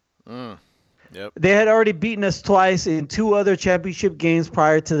Cowboys. Yep. They had already beaten us twice in 2 other championship games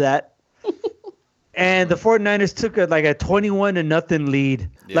prior to that. And the 49ers took a 21-0 lead.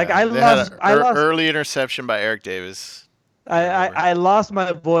 Yeah, Like I they had lost an early interception by Eric Davis. I lost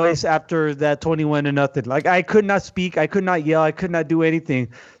my voice after that 21-0. Like I could not speak, I could not yell, I could not do anything.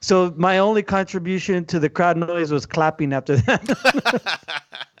 So my only contribution to the crowd noise was clapping after that.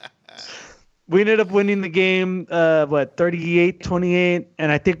 We ended up winning the game 38-28,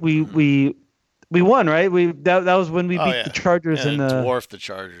 and I think we won, right? That was when we beat the Chargers and in the dwarfed the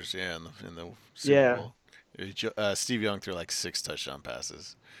Chargers, in the Super Yeah. Bowl. Steve Young threw like 6 touchdown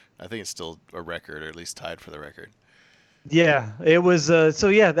passes. I think it's still a record, or at least tied for the record. Yeah, it was.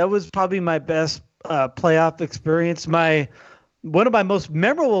 That was probably my best playoff experience. One of my most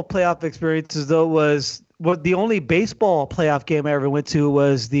memorable playoff experiences, though, was the only baseball playoff game I ever went to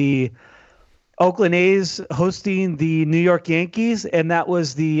was the Oakland A's hosting the New York Yankees, and that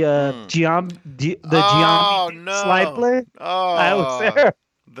was the Giambi slide play. Oh, I was there.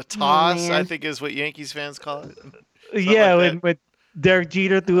 The toss, man. I think, is what Yankees fans call it. Yeah, like when Derek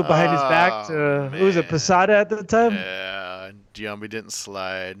Jeter threw it behind his back to who was it, man. Posada at the time? Yeah, Giambi didn't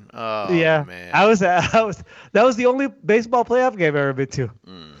slide. Oh, Yeah, man. that was the only baseball playoff game I've ever been to.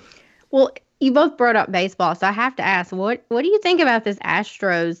 Well, you both brought up baseball, so I have to ask, what do you think about this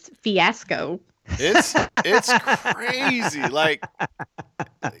Astros fiasco? It's crazy. Like,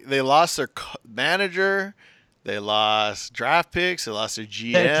 they lost their manager, they lost draft picks, they lost their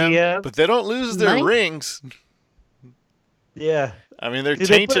GM, but they don't lose their Money? rings. Yeah. I mean, they're Did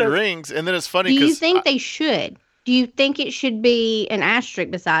they tainted put rings, and then it's funny Do you because think they should? Do you think it should be an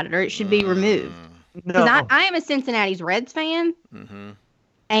asterisk beside it, or it should be removed? Because No. I am a Cincinnati's Reds fan,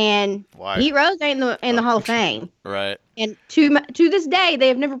 and Why? Pete Rose ain't in the Hall of Fame. right? And to this day, they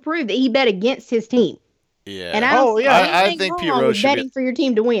have never proved that he bet against his team. Yeah, And I don't see I anything think Pete wrong Rose with should betting for your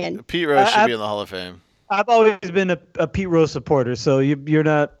team to win. Pete Rose should I- be in the Hall of Fame. I've always been a Pete Rose supporter, so you're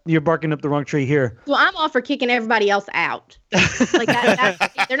barking up the wrong tree here. Well, I'm all for kicking everybody else out. Like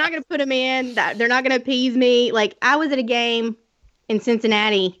they're not going to put him in. They're not going to appease me. Like I was at a game in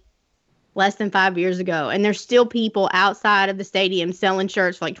Cincinnati less than 5 years ago, and there's still people outside of the stadium selling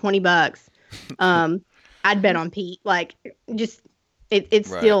shirts for like $20. I'd bet on Pete. Like just it's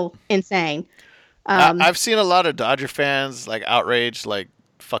Right. still insane. I've seen a lot of Dodger fans like outraged, like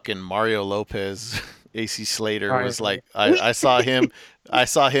fucking Mario Lopez. AC Slater was like, I saw him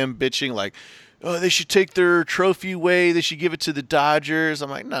bitching like, oh, they should take their trophy away. They should give it to the Dodgers. I'm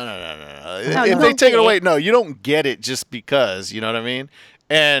like, no. No, you If they don't take get it away, it. no, you don't get it just because. You know what I mean?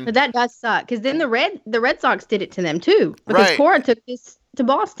 And But that does suck because then the Red Sox did it to them too because Right. Cora took this to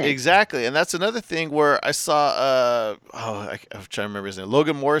Boston. exactly, and that's another thing where I saw. I'm trying to remember his name.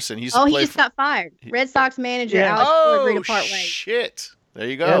 Logan Morrison. He used to Oh, he play just got fired. Red Sox manager Yeah. Alex Cora agreed to part ways. shit! There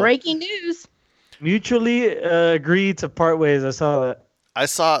you go. Yeah. Breaking news. Mutually agreed to part ways. I saw that. I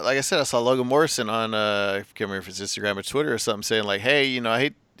saw Logan Morrison on I can't remember if it's Instagram or Twitter or something saying like, hey,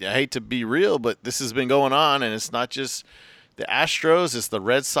 I hate to be real, but this has been going on, and it's not just the Astros, it's the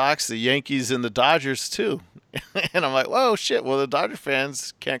Red Sox, the Yankees, and the Dodgers too. And I'm like, whoa, shit. Well, the Dodger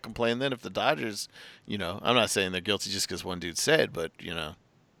fans can't complain then if the Dodgers, I'm not saying they're guilty just because one dude said, but,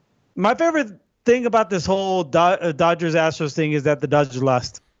 My favorite thing about this whole Dodgers Astros thing is that the Dodgers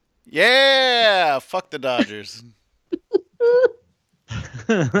lost. Yeah, fuck the Dodgers. I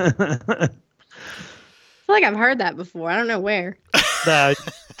feel like I've heard that before. I don't know where.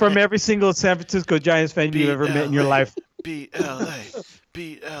 From every single San Francisco Giants fan you've ever met in your life. Beat LA.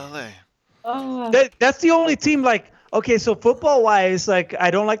 Beat LA. Oh, That's the only team. Like, okay, so football wise, like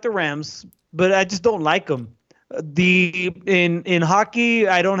I don't like the Rams, but I just don't like them. In hockey,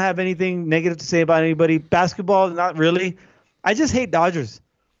 I don't have anything negative to say about anybody. Basketball, not really. I just hate Dodgers.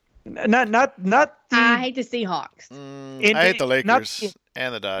 Not. I hate the Seahawks. I hate the Lakers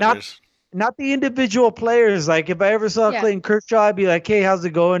and the Dodgers. Not the individual players. Like if I ever saw Clayton Kershaw, I'd be like, "Hey, how's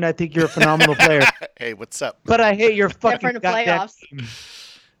it going? I think you're a phenomenal player." Hey, what's up? But I hate your fucking in the playoffs. team.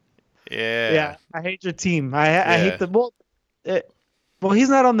 Yeah. I hate your team. I hate the well, he's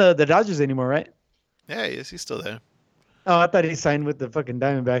not on the Dodgers anymore, right? Yeah, he is. He's still there. Oh, I thought he signed with the fucking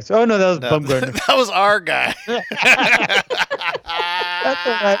Diamondbacks. Oh no, that was Bumgarner. That was our guy. That's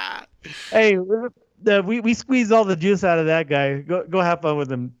all right. Hey, we squeezed all the juice out of that guy. Go have fun with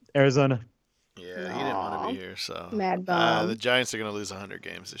him, Arizona. Yeah, he didn't want to be here, so. Mad bum. The Giants are going to lose 100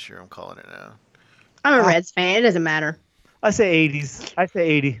 games this year. I'm calling it now. I'm a Reds fan. It doesn't matter. I say 80s. I say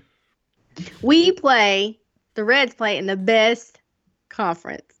 80. The Reds play in the best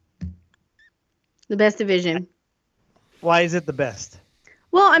conference. The best division. Why is it the best?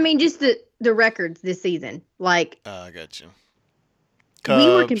 Well, I mean, just the records this season. Like, I got you. we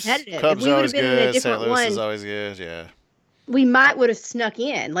were competitive. Cubs if we would have always been in a good. St. different Louis one, is always good, yeah. we would have snuck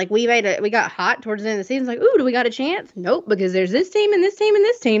in. Like, we got hot towards the end of the season. Like, ooh, do we got a chance? Nope, because there's this team and this team and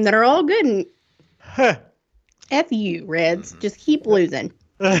this team that are all good. And F you, Reds. Just keep losing.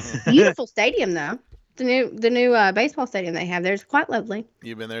 Beautiful stadium, though. The new baseball stadium they have there is quite lovely.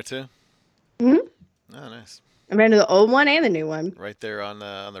 You been there too? Mm-hmm. Oh, nice. I've been to the old one and the new one. Right there on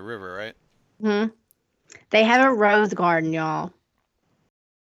the river, right? Mm-hmm. They have a rose garden, y'all.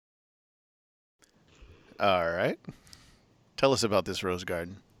 All right. Tell us about this rose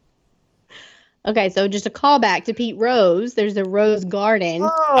garden. Okay, so just a callback to Pete Rose. There's a rose garden. Oh,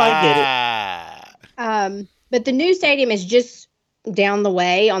 I get it. But the new stadium is just down the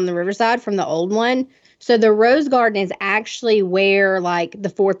way on the riverside from the old one. So the rose garden is actually where like the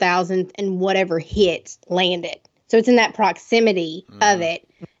 4,000 and whatever hits landed. So it's in that proximity of it.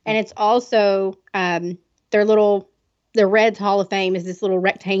 And it's also the Reds Hall of Fame is this little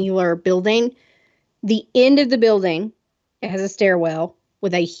rectangular building. The end of the building, it has a stairwell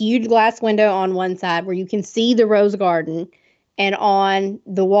with a huge glass window on one side where you can see the rose garden. And on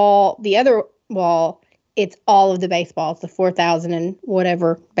the wall, the other wall, it's all of the baseballs, the 4,000 and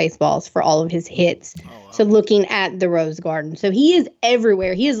whatever baseballs for all of his hits. Oh, wow. So looking at the rose garden. So he is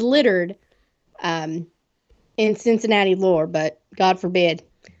everywhere. He is littered in Cincinnati lore, but God forbid.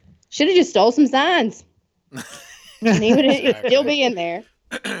 Should have just stole some signs. And he would still be in there.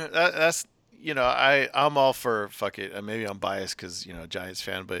 That's, I'm all for, fuck it. Maybe I'm biased because, Giants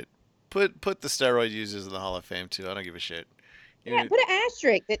fan, but put the steroid users in the Hall of Fame too. I don't give a shit. Yeah, put an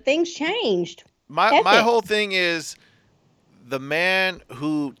asterisk that things changed. My whole thing is the man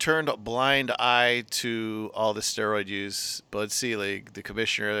who turned a blind eye to all the steroid use, Bud Selig, the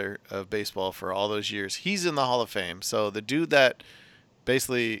commissioner of baseball for all those years, he's in the Hall of Fame. So the dude that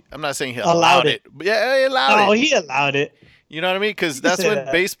basically, I'm not saying he allowed it. Yeah, he allowed it. Oh, he allowed it. You know what I mean? Because that's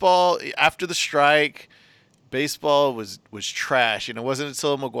when baseball, after the strike, baseball was trash. And it wasn't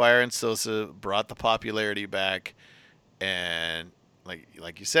until McGwire and Sosa brought the popularity back. And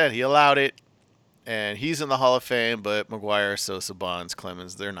like you said, he allowed it. And he's in the Hall of Fame, but McGwire, Sosa, Bonds,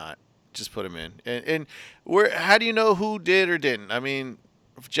 Clemens, they're not. Just put him in. And how do you know who did or didn't? I mean,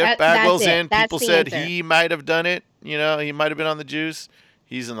 if Jeff Bagwell's in, people said he might have done it. He might have been on the juice.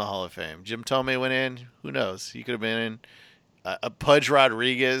 He's in the Hall of Fame. Jim Thome went in. Who knows? He could have been in. Pudge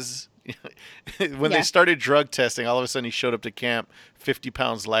Rodriguez. When they started drug testing, all of a sudden he showed up to camp 50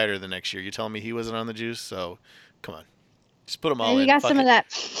 pounds lighter the next year. You're telling me he wasn't on the juice? So, come on. Just put them all in. You got some of that,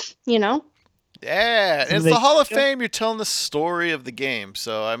 Yeah, it's the Hall of Fame. You're telling the story of the game.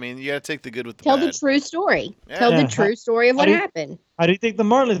 So, I mean, you got to take the good with the bad. Tell the true story. Yeah. Tell the true story of what happened. How do you think the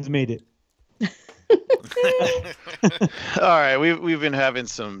Marlins made it? All right, we've been having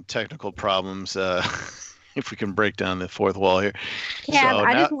some technical problems. If we can break down the fourth wall here. Cav,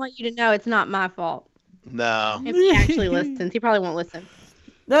 I just want you to know it's not my fault. No. If he actually listens, he probably won't listen.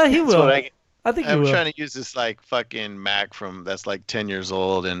 No, he will. I think I'm trying to use this fucking Mac that's 10 years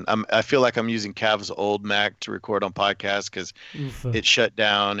old, and I feel like I'm using Cav's old Mac to record on podcasts because it shut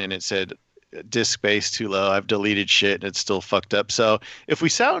down and it said disk space too low. I've deleted shit and it's still fucked up. So if we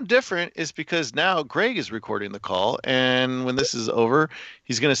sound different, it's because now Greg is recording the call, and when this is over,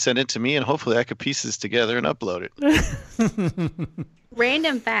 he's going to send it to me, and hopefully I could piece this together and upload it.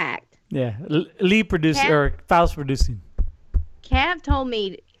 Random fact. Yeah, Lee produced or Faust producing. Cav told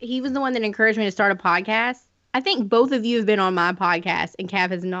me he was the one that encouraged me to start a podcast. I think both of you have been on my podcast, and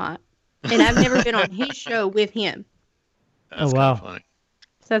Cav has not. And I've never been on his show with him. That's wow. kind of funny.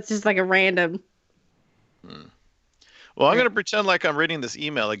 So that's just like a random. Well, I'm going to pretend like I'm reading this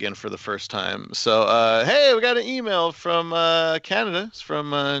email again for the first time. So, hey, we got an email from Canada. It's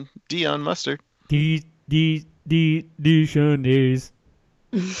from Dion Mustard. Dion days.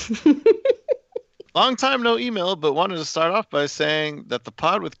 Long time no email, but wanted to start off by saying that the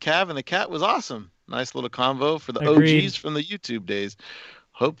pod with Cav and the cat was awesome. Nice little convo for the Agreed. OGs from the YouTube days.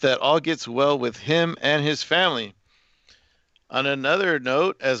 Hope that all gets well with him and his family. On another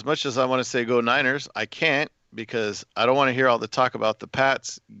note, as much as I want to say go Niners, I can't, because I don't want to hear all the talk about the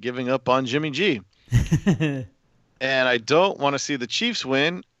Pats giving up on Jimmy G. And I don't want to see the Chiefs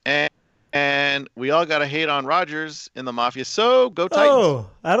win. And we all got to hate on Rodgers in the Mafia. So go Titans. Oh,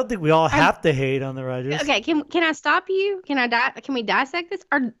 I don't think we all have to hate on the Rodgers. Okay, can I stop you? Can we dissect this?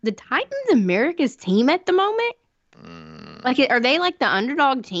 Are the Titans America's team at the moment? Like, are they like the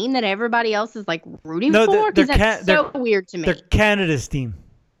underdog team that everybody else is like rooting for? Because that's so weird to me. They're Canada's team.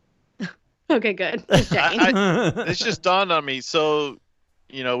 Okay, good. Just checking. It's just dawned on me. So,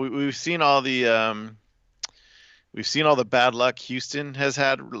 you know, we've seen all the bad luck Houston has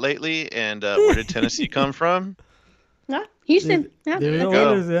had lately, and where did Tennessee come from? No, Houston. Yeah. There we There you go.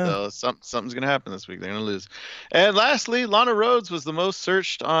 go. Winners, yeah. So something's gonna happen this week. They're gonna lose. And lastly, Lana Rhodes was the most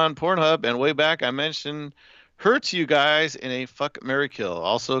searched on Pornhub, and way back I mentioned her to you guys in a fuck, marry, kill.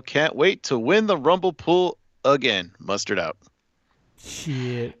 Also, can't wait to win the Rumble pool again. Mustard out.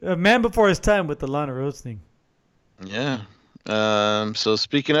 Shit. A man before his time with the Lana Rhodes thing. Yeah. So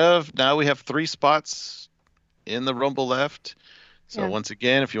speaking of, now we have 3 spots in the Rumble left. So once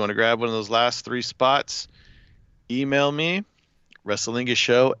again, if you want to grab one of those last 3 spots, email me,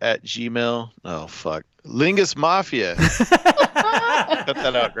 WrestleLingusShow@gmail. Oh, fuck. Lingus Mafia. Cut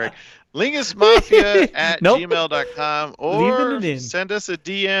that out, Greg. LingusMafia@gmail.com, or send us a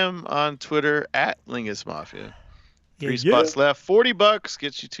DM on Twitter @LingusMafia. 3 spots left. $40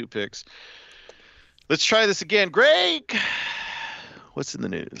 gets you 2 picks. Let's try this again. Greg, what's in the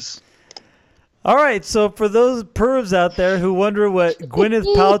news? All right, so for those pervs out there who wonder what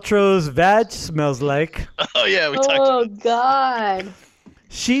Gwyneth Paltrow's vag smells like. Oh, yeah, we talked about Oh, God.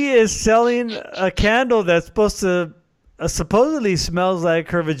 She is selling a candle that's supposed to supposedly smells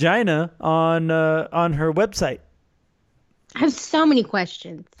like her vagina on her website. I have so many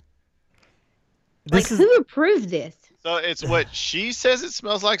questions. This is who approved this? So it's what she says it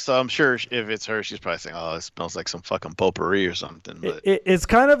smells like. So I'm sure if it's her, she's probably saying, "Oh, it smells like some fucking potpourri or something." But it's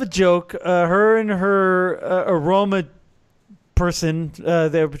kind of a joke. Her and her aroma person,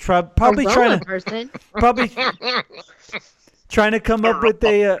 they're probably trying to come up with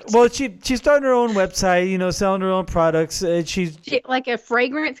a she's starting her own website, selling her own products. She's like a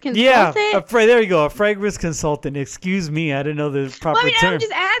fragrance consultant. Yeah, there you go, a fragrance consultant. Excuse me, I didn't know the proper term. I'm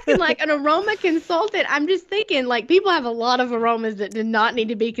just asking, like an aroma consultant. I'm just thinking, like, people have a lot of aromas that did not need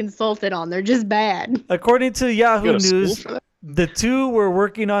to be consulted on. They're just bad. According to Yahoo News, the two were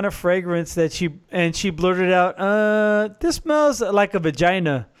working on a fragrance that she blurted out, "This smells like a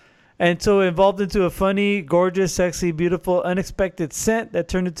vagina." And so it evolved into a funny, gorgeous, sexy, beautiful, unexpected scent that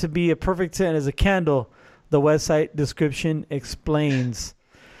turned out to be a perfect scent as a candle, the website description explains.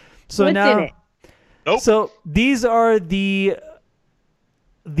 So What's now, in it? Nope. So these are the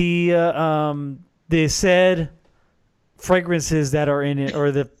said fragrances that are in it, or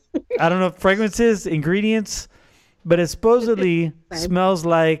I don't know, fragrances, ingredients, but it supposedly smells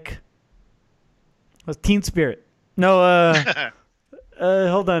like a Teen Spirit. No,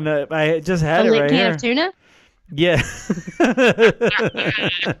 hold on. I just had it right can here. of tuna? Yeah.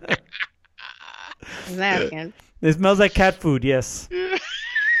 Napkin. It smells like cat food, yes.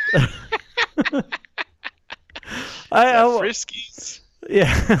 Friskies.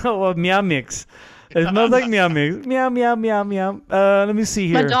 Yeah. Well, Meow Mix. It smells like Meow Mix. Meow, meow, meow, meow. Let me see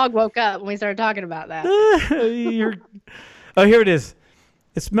here. My dog woke up when we started talking about that. Oh, here it is.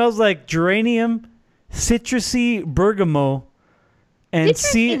 It smells like geranium, citrusy bergamot, and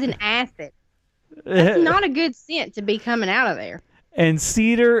Citrus is an acid. That's not a good scent to be coming out of there. And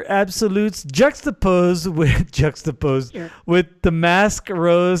cedar absolutes juxtaposed with damask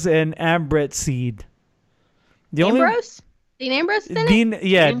rose and ambret seed. Ambrose? Dean Ambrose is in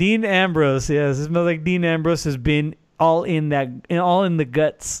it? Dean Ambrose. Yes, it smells like Dean Ambrose has been all in the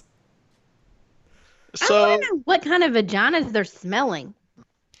guts. I So want to know what kind of vaginas they're smelling.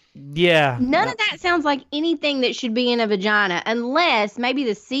 Yeah. None of that sounds like anything that should be in a vagina, unless maybe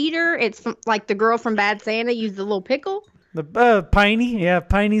the cedar. It's from, like the girl from Bad Santa used the little pickle. The piney,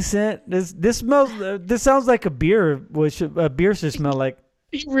 piney scent. This smells. This sounds like a beer, which a beer should smell like.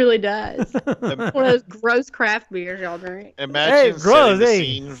 It really does. One of those gross craft beers y'all drink. imagine Hey, gross, setting the hey,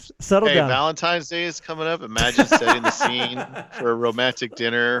 scene. settle Hey, down. Valentine's Day is coming up. Imagine setting the scene for a romantic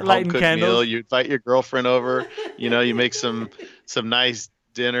dinner, Lighting home cooked candles. meal. You invite your girlfriend over. You make some nice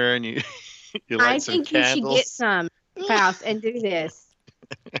dinner, and you you light I some think you should candles. get some, Faust, and do this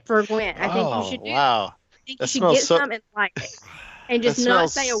for Gwen. I think you should do. Wow, I think that you should smells get so- some and like it, and that just not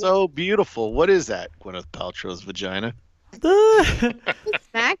smells say a word. so beautiful. What is that? Gwyneth Paltrow's vagina.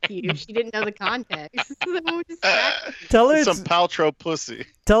 Smack you. She didn't know the context. Someone would just smack you. Tell her Some it's, Paltrow pussy.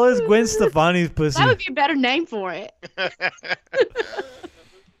 tell her it's Gwen Stefani's pussy. That would be a better name for it.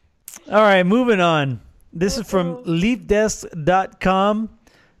 All right, moving on. This is from LeafDesk.com.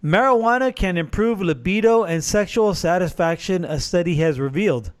 Marijuana can improve libido and sexual satisfaction, a study has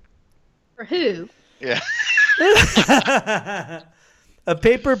revealed. For who? Yeah. A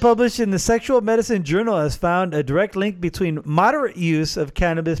paper published in the Sexual Medicine Journal has found a direct link between moderate use of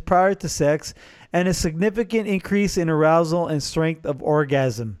cannabis prior to sex and a significant increase in arousal and strength of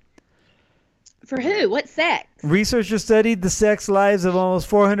orgasm. For who? What sex? Researchers studied the sex lives of almost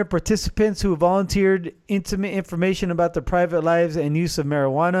 400 participants who volunteered intimate information about their private lives and use of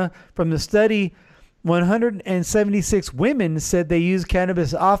marijuana. From the study, 176 women said they used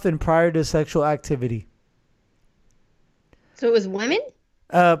cannabis often prior to sexual activity. So it was women?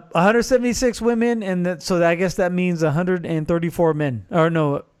 176 women, and so I guess that means 134 men. Or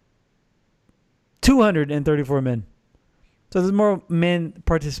no, 234 men. So there's more men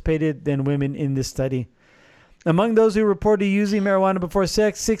participated than women in this study. Among those who reported using marijuana before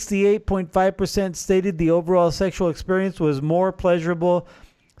sex, 68.5% stated the overall sexual experience was more pleasurable.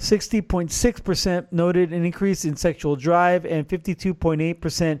 60.6% noted an increase in sexual drive, and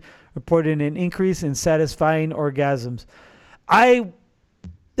 52.8% reported an increase in satisfying orgasms. I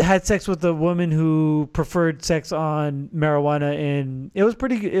had sex with a woman who preferred sex on marijuana, and it was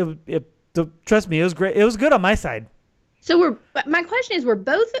pretty good. Trust me, it was great. It was good on my side. So my question is, were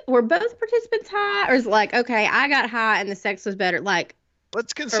both participants high, or is it like, okay, I got high and the sex was better, like,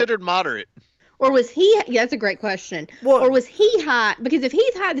 What's considered moderate? or was he? Yeah, that's a great question. Well- or was he high? Because if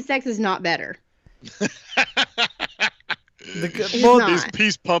he's high, the sex is not better. He's Well, not.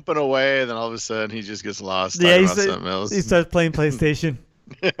 He's pumping away, and then all of a sudden he just gets lost yeah, talking about something else. he starts playing PlayStation.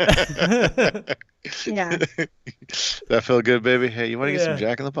 Yeah, That feel good, baby? Hey, you want to get some Yeah.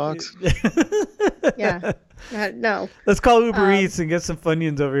 Jack in the Box? yeah. No, Let's call Uber Eats and get some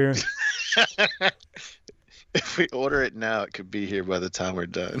Funyuns over here. If we order it now, it could be here by the time we're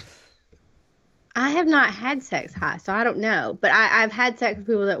done. I have not had sex high, so I don't know. But I've had sex with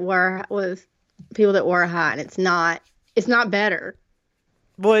people that were high, and it's not better.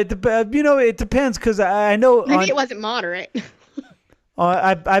 Well, it depends because I know. Maybe it wasn't moderate.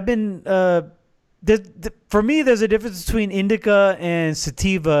 I've been for me, there's a difference between indica and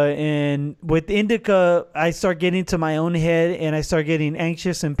sativa, and with indica, I start getting to my own head, and I start getting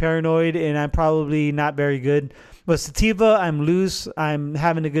anxious and paranoid, and I'm probably not very good. But sativa, I'm loose, I'm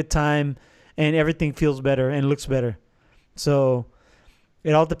having a good time, and everything feels better and looks better. So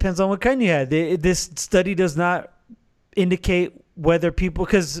it all depends on what kind you had. This study does not indicate whether people,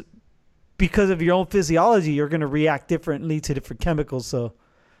 because of your own physiology, you're going to react differently to different chemicals. So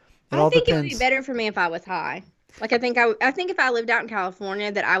it all I think depends. it would be better for me if I was high. Like I think if I lived out in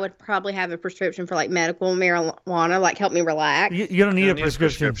California, that I would probably have a prescription for like medical marijuana, like help me relax. You don't need a Need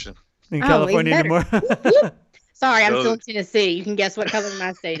prescription in Oh, California even anymore. better. Sorry, I'm So- still in Tennessee. You can guess what color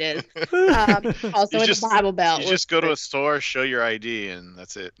my state is. Also You in just- the Bible Belt. You just go to a store, show your ID, and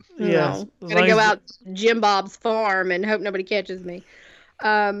that's it. Yeah, No. as Gonna long go as- out to Jim Bob's farm and hope nobody catches me.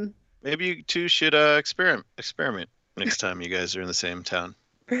 Maybe you two should experiment next time you guys are in the same town.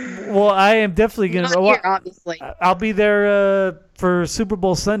 Well, I am definitely Not gonna. here, obviously. I'll be there for Super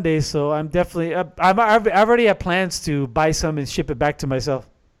Bowl Sunday, so I'm definitely. I've already had plans to buy some and ship it back to myself.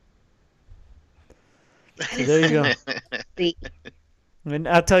 So there you go. See. And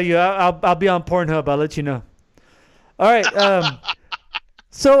I'll tell you, I'll be on Pornhub. I'll let you know. All right.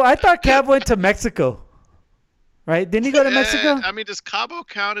 So I thought Cav went to Mexico. Right? Didn't he go to Mexico? I mean, does Cabo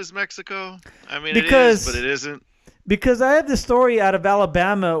count as Mexico? I mean, Because- it is, but it isn't. Because I have this story out of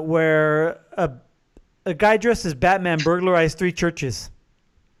Alabama where a guy dressed as Batman burglarized 3 churches.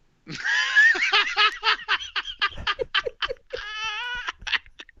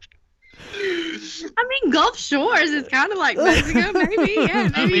 I mean, Gulf Shores. It's kind of like Mexico, maybe. Yeah,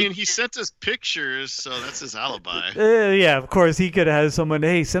 maybe. I mean, he sent us pictures, so that's his alibi. Yeah, of course. He could have had someone,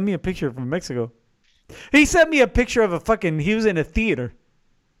 hey, send me a picture from Mexico. He sent me a picture of he was in a theater.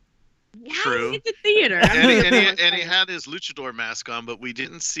 True. It's a theater. And he had his luchador mask on, but we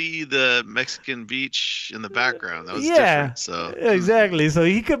didn't see the Mexican beach in the background. That was different. So exactly. So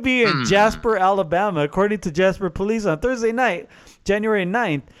he could be in Jasper, Alabama. According to Jasper police, on Thursday night, January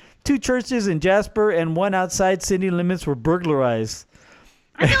 9th, 2 churches in Jasper and 1 outside city limits were burglarized.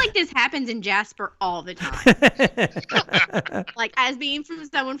 I feel like this happens in Jasper all the time. Like, as being from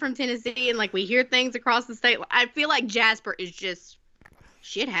someone from Tennessee, and like we hear things across the state, I feel like Jasper is just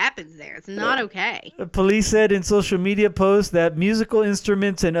shit happens there. It's not okay. Police said in social media posts that musical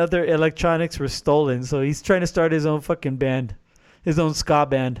instruments and other electronics were stolen. So he's trying to start his own fucking band, his own ska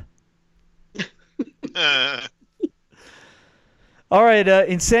band. All right,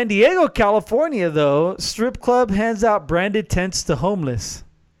 in San Diego, California, though, strip club hands out branded tents to homeless.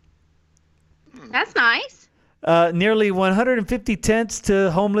 That's nice. Nearly 150 tents to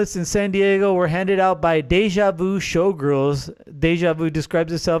homeless in San Diego were handed out by Deja Vu Showgirls. Deja Vu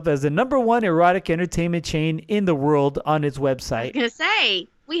describes itself as the #1 erotic entertainment chain in the world on its I was website. gonna say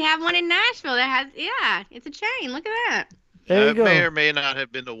we have one in Nashville that has it's a chain. Look at that. There you go. may or may not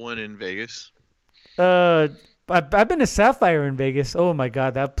have been the one in Vegas. I've been to Sapphire in Vegas. Oh my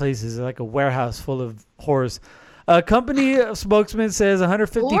God, that place is like a warehouse full of whores. A company spokesman says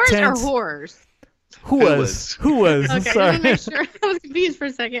 150 Whores tents. or whores? Who was? Okay, Sorry. let me make sure. I was confused for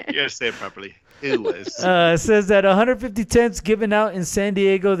a second. You gotta say it properly. It was. Says that 150 tents given out in San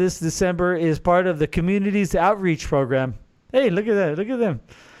Diego this December is part of the community's outreach program. Hey, look at that. Look at them.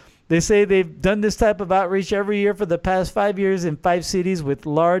 They say they've done this type of outreach every year for the past 5 years in 5 cities with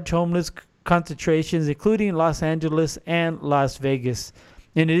large homeless concentrations, including Los Angeles and Las Vegas.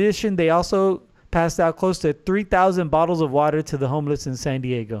 In addition, they also passed out close to 3,000 bottles of water to the homeless in San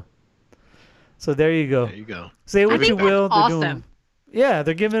Diego. So there you go. There you go. Say what you will. That's They're awesome. Yeah,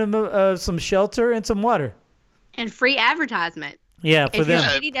 they're giving them some shelter and some water. And free advertisement. Yeah, for If your them.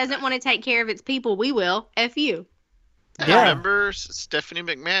 city doesn't want to take care of its people, we will. F you. Yeah. Remember, Stephanie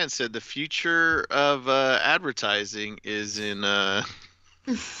McMahon said the future of advertising is in.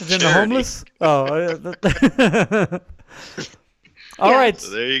 Is it the homeless? Oh. All right.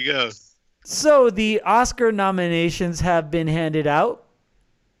 So there you go. So the Oscar nominations have been handed out.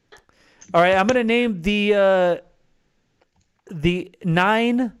 All right, I'm going to name the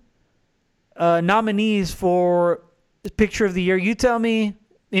 9 nominees for Picture of the Year. You tell me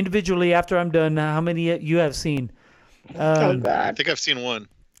individually after I'm done how many you have seen. I think I've seen one.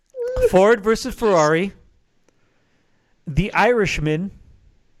 Ford versus Ferrari, The Irishman,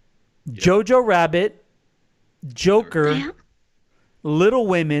 Jojo Rabbit, Joker, Little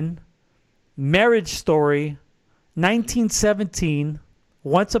Women, Marriage Story, 1917,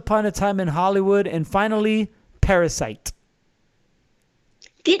 Once Upon a Time in Hollywood, and finally, Parasite.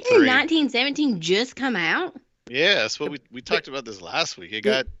 Didn't 3. 1917 just come out? Yeah, that's what we talked about this last week.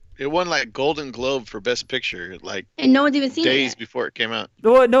 It won like Golden Globe for Best Picture, like And no one's even seen days it. before it came out.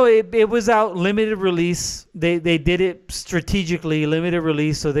 Well, no, it was out limited release. They did it strategically, limited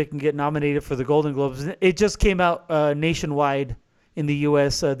release, so they can get nominated for the Golden Globes. It just came out nationwide in the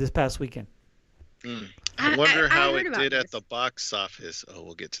U.S. This past weekend. I wonder how heard it about did at this. the box office. Oh,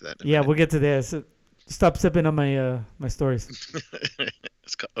 we'll get to that in a Yeah, minute. we'll get to this. Stop sipping on my stories. I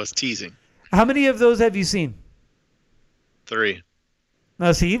was teasing. How many of those have you seen? 3.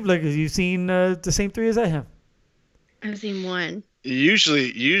 Now, Steve, look, have you seen the same 3 as I have? I've seen one.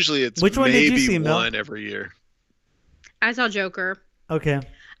 Usually it's Which one did you maybe see, Mel? one every year. I saw Joker. Okay.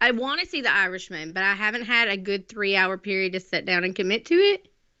 I want to see The Irishman, but I haven't had a good 3-hour period to sit down and commit to it.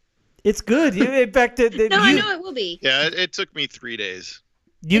 It's good. In fact, No, I know it will be. Yeah, it took me 3 days.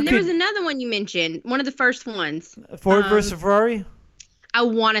 You And there was could another one you mentioned, one of the first ones. Ford versus Ferrari. I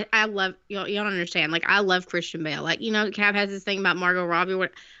love, y'all don't understand. Like, I love Christian Bale. Like, Cav has this thing about Margot Robbie.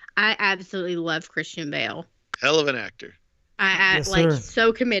 I absolutely love Christian Bale. Hell of an actor. I Yes, sir.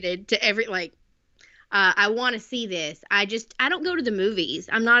 so committed to every, I want to see this. I don't go to the movies.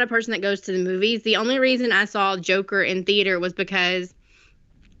 I'm not a person that goes to the movies. The only reason I saw Joker in theater was because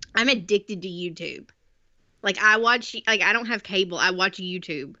I'm addicted to YouTube. I don't have cable. I watch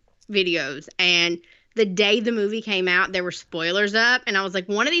YouTube videos. And the day the movie came out, there were spoilers up. And I was like,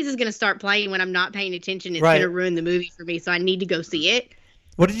 one of these is going to start playing when I'm not paying attention. It's Right. going to ruin the movie for me. So I need to go see it.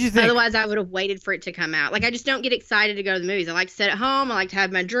 What did you think? Otherwise, I would have waited for it to come out. Like, I just don't get excited to go to the movies. I like to sit at home. I like to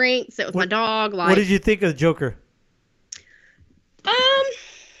have my drink, sit with my dog. What did you think of Joker?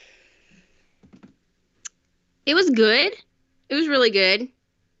 It was good. It was really good.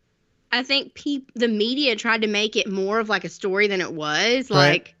 I think the media tried to make it more of like a story than it was. Right.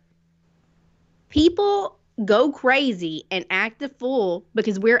 Like, people go crazy and act the fool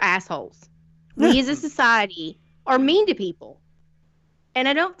because we're assholes. We as a society are mean to people. And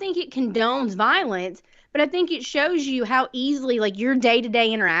I don't think it condones violence, but I think it shows you how easily, like, your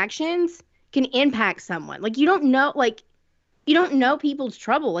day-to-day interactions can impact someone. Like, you don't know people's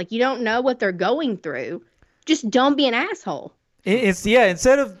trouble. Like, you don't know what they're going through. Just don't be an asshole.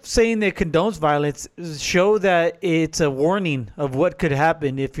 Instead of saying that it condones violence, show that it's a warning of what could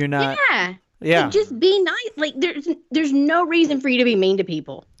happen if you're not. Yeah. Like, just be nice. Like, there's no reason for you to be mean to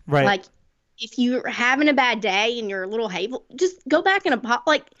people. Right. Like, if you're having a bad day and you're a little hateful, just go back and apologize.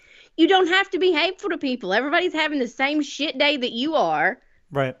 Like, you don't have to be hateful to people. Everybody's having the same shit day that you are.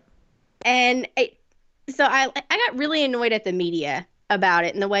 Right. And so I got really annoyed at the media about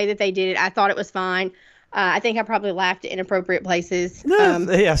it and the way that they did it. I thought it was fine. I think I probably laughed at inappropriate places.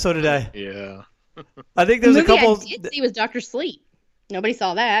 Yeah, so did I. Yeah. I think there's a couple. The movie I did see was Dr. Sleep. Nobody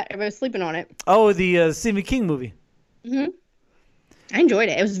saw that. Everybody was sleeping on it. Oh, the Stephen King movie. I enjoyed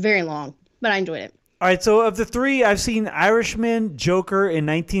it. It was very long, but I enjoyed it. All right, so of the three, I've seen Irishman, Joker, and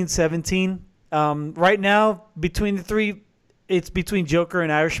 1917. Right now, between the three, it's between Joker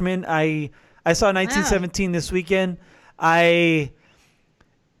and Irishman. I saw 1917 this weekend. I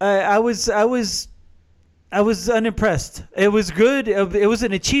was unimpressed. It was good. It was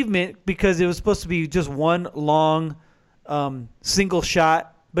an achievement because it was supposed to be just one long single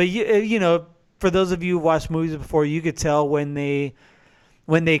shot. But you know, for those of you who watched movies before, you could tell when they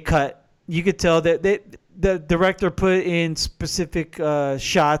cut. You could tell that the director put in specific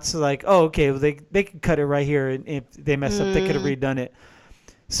shots like, oh, okay, well, they can cut it right here, and if they mess up, they could have redone it.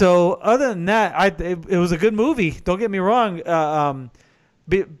 So other than that, it was a good movie. Don't get me wrong.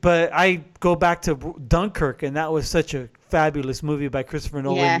 But I go back to Dunkirk, and that was such a fabulous movie by Christopher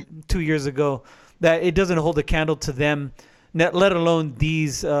Nolan 2 years ago that it doesn't hold a candle to them, let alone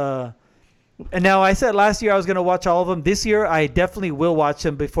these. And now I said last year I was going to watch all of them. This year I definitely will watch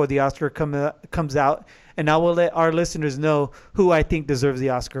them before the Oscar comes out, and I will let our listeners know who I think deserves the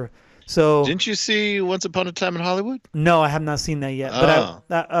Oscar. So didn't you see Once Upon a Time in Hollywood? No, I have not seen that yet,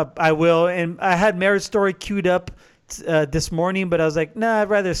 but I will. And I had Marriage Story queued up this morning, but I was like, nah,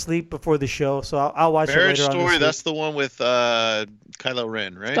 I'd rather sleep before the show, so I'll watch Marriage it later Story, on. that's the one with Kylo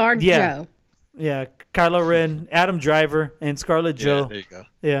Ren, right? Starred Joe. Yeah, Kylo Ren, Adam Driver, and Scarlett Joe. There you go.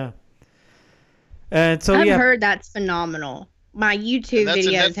 Yeah. And so I've heard that's phenomenal. My YouTube that's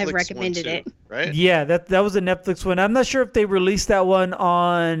videos have recommended too, it. Right? Yeah, that was a Netflix one. I'm not sure if they released that one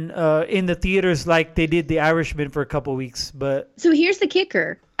on in the theaters like they did The Irishman for a couple weeks, but So here's the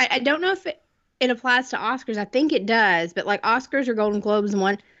kicker. I don't know if it applies to Oscars. I think it does, but like Oscars or Golden Globes and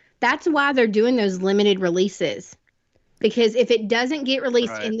one, that's why they're doing those limited releases. Because if it doesn't get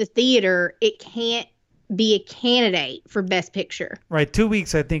released in the theater, it can't be a candidate for Best Picture. Right, 2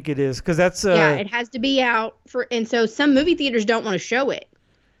 weeks I think it is, because that's it has to be out for, and so some movie theaters don't want to show it.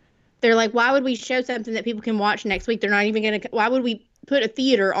 They're like, why would we show something that people can watch next week? They're not even gonna. Why would we put a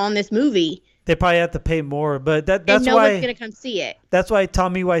theater on this movie? They probably have to pay more, but that's and no why one's gonna come see it. That's why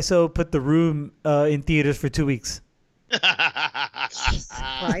Tommy Wiseau put The Room in theaters for 2 weeks. Jesus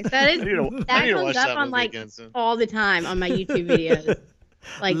Christ, that comes up on like all the time on my YouTube videos.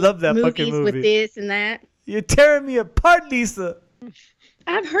 Like love that movies fucking movie with this and that. You're tearing me apart, Lisa.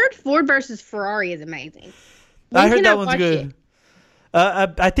 I've heard Ford versus Ferrari is amazing. I heard that one's good.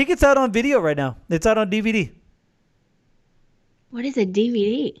 I think it's out on video right now. It's out on DVD. What is a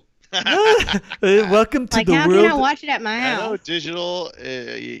DVD? Welcome to the how world. can I watch it at my house? I know digital.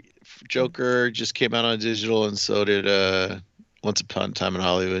 Joker just came out on digital, and so did Once Upon a Time in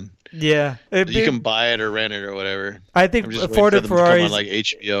Hollywood. Yeah, you can buy it or rent it or whatever. I think Ford and Ferrari on like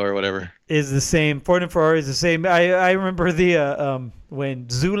HBO or whatever is the same. Ford and Ferrari is the same. I remember the when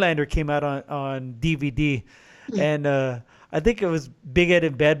Zoolander came out on DVD, and I think it was Big Ed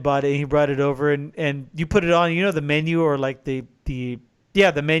in bed bought it. And he brought it over, and you put it on. You know the menu or like the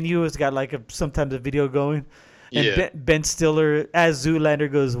menu has got like sometimes a video going. And Ben Stiller as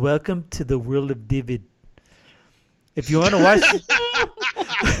Zoolander goes, "Welcome to the world of David." If you want to watch,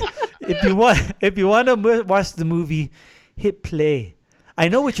 if you want to watch the movie, hit play. I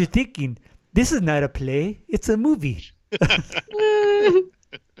know what you're thinking. This is not a play; it's a movie.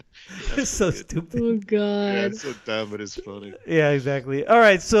 It's so stupid. Oh God! Yeah, it's so dumb, but it's funny. Yeah, exactly. All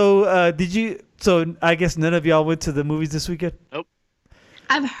right, so So I guess none of y'all went to the movies this weekend. Nope.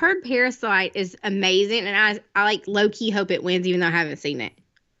 I've heard Parasite is amazing, and I like low key hope it wins, even though I haven't seen it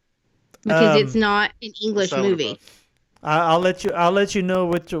because it's not an English movie. I'll let you know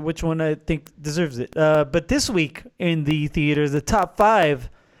which one I think deserves it. But this week in the theaters, the top 5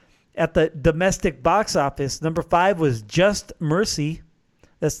 at the domestic box office, number 5 was Just Mercy.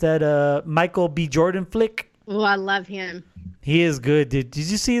 That's that Michael B. Jordan flick. Oh, I love him. He is good. Did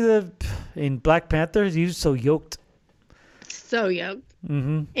you see in Black Panther? He was so yoked. So yoked.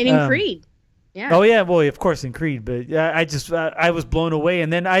 Mm-hmm. And in Creed. Yeah. Oh yeah, well of course in Creed, but I was blown away.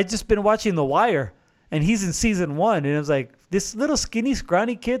 And then I just been watching The Wire, and he's in season 1, and I was like, this little skinny,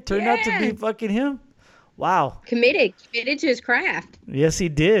 scrawny kid turned out to be fucking him. Wow. Committed to his craft. Yes, he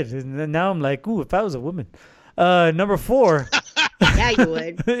did. And then now I'm like, ooh, if I was a woman. Number 4. Yeah, you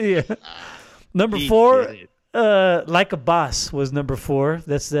would. Yeah. Number 4, Like a Boss was number 4.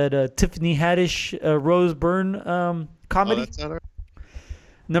 That's that Tiffany Haddish, Rose Byrne comedy. That's not right.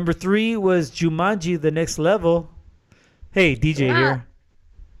 Number 3 was Jumanji: The Next Level. Hey, DJ here.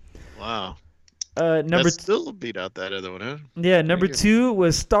 Wow. Number still beat out that other one, huh? Yeah, number 2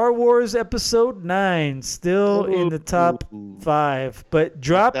 was Star Wars Episode 9, still in the top 5, but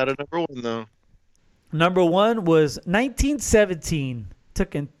dropped. Out of number 1 though. Number 1 was 1917,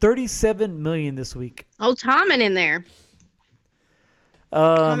 took in $37 million this week. Oh, Tommen in there.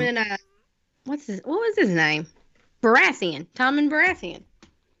 Tommen, what was his name? Baratheon. Tommen Baratheon.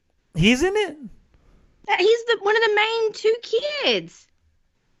 He's in it? He's one of the main 2 kids.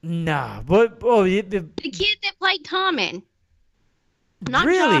 Nah, but the kid that played Tommen. Not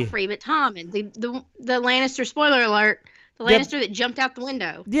really? Joffrey, but Tommen. The Lannister, spoiler alert, the Lannister that jumped out the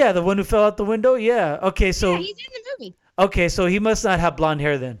window. Yeah, the one who fell out the window? Yeah. Okay, so... Yeah, he's in the movie. Okay, so he must not have blonde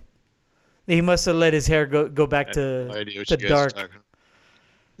hair then. He must have let his hair go back to dark.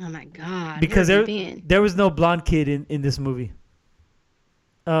 Oh my God. Because there was no blonde kid in this movie.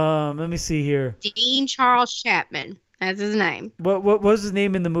 Let me see here. Dean Charles Chapman. That's his name. What was his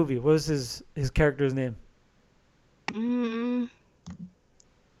name in the movie? What was his character's name? You're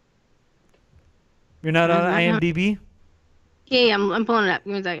not on IMDb? Yeah, I'm pulling it up.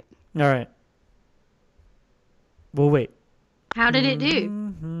 Give me a second. All right. We'll wait. How did it do?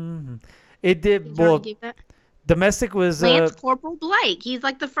 Mm-hmm. It did. Well, domestic was Lance Corporal Blake. He's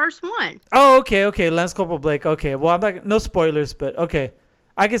like the first one. Oh, okay. Lance Corporal Blake. Okay. Well, I'm not. No spoilers, but okay.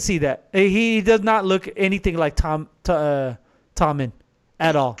 I can see that. He does not look anything like Tommen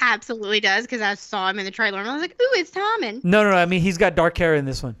at all. Absolutely does, because I saw him in the trailer and I was like, "Ooh, it's Tommen." No. I mean, he's got dark hair in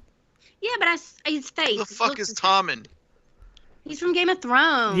this one. Yeah, but his face. Who the fuck is Tommen? He's from Game of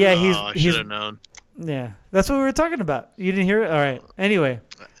Thrones. Yeah, I should have known. Yeah, that's what we were talking about. You didn't hear it? All right. Anyway,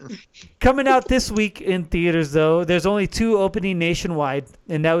 coming out this week in theaters, though, there's only 2 opening nationwide,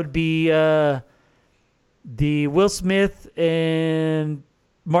 and that would be the Will Smith and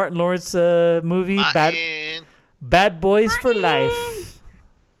Martin Lawrence movie, Bad Boys for Life.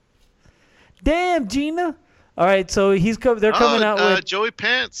 Damn, Gina. All right, so they're coming out with Joey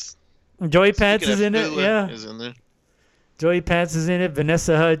Pants. Joey Pants is in it. Yeah. Is in there. Joey Pants is in it.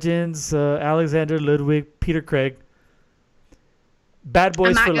 Vanessa Hudgens, Alexander Ludwig, Peter Craig. Bad Boys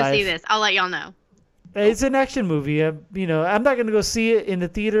for Life. I'm not gonna see this. I'll let y'all know. It's an action movie. I'm not gonna go see it in the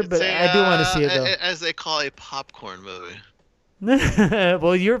theater, but I do want to see it though. As they call a popcorn movie.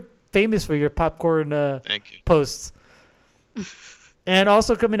 Well, you're famous for your popcorn Thank you. posts. And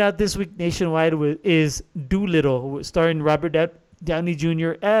also coming out this week nationwide is Doolittle, starring Robert Downey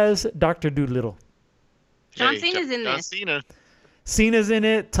Jr. as Dr. Doolittle. John Cena's in this. Cena's in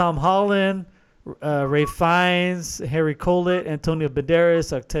it. Tom Holland, Ray Fiennes, Harry Collett, Antonio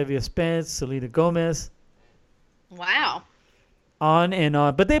Banderas, Octavia Spence, Selena Gomez. Wow. On and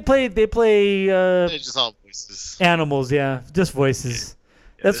on, but they play. They're just all voices. Animals, yeah, just voices.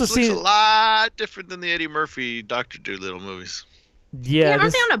 Yeah, That's this what looks a lot different than the Eddie Murphy Dr. Dolittle movies. Yeah,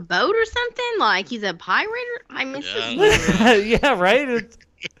 aren't they on a boat or something? Like he's a pirate? I missed this one. Yeah, right. Is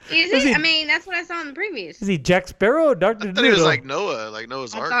he? I mean, that's what I saw in the previews. Is he Jack Sparrow or Dr. I thought he was like Noah, like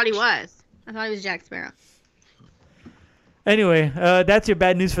Noah's Ark. I thought he was. I thought he was Jack Sparrow. Anyway, that's your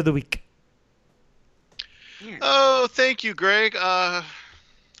bad news for the week. Yeah. Oh, thank you, Greg.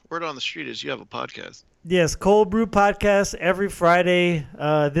 Word on the street is you have a podcast. Yes, Cold Brew Podcast every Friday.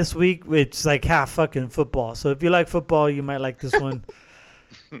 This week, it's like half fucking football. So if you like football, you might like this one.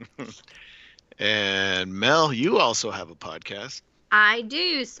 And Mel, you also have a podcast. I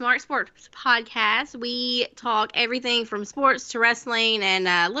do. Smart Sports Podcast. We talk everything from sports to wrestling and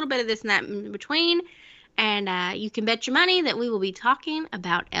a little bit of this and that in between. And you can bet your money that we will be talking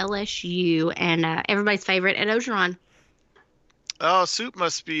about LSU and everybody's favorite Ed Ogeron. Oh, Soup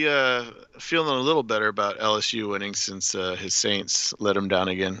must be feeling a little better about LSU winning since his Saints let him down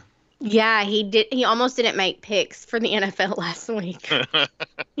again. Yeah, he did. He almost didn't make picks for the NFL last week.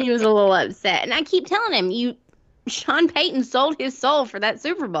 He was a little upset. And I keep telling him, Sean Payton sold his soul for that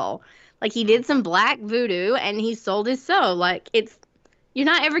Super Bowl. Like, he did some black voodoo, and he sold his soul. Like, it's You're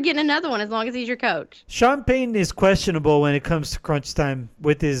not ever getting another one as long as he's your coach. Sean Payton is questionable when it comes to crunch time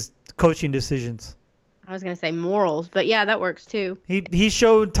with his coaching decisions. I was going to say morals, but yeah, that works too. He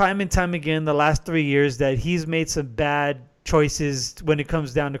showed time and time again the last 3 years that he's made some bad choices when it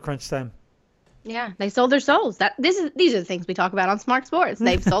comes down to crunch time. Yeah, they sold their souls. These are the things we talk about on Smart Sports.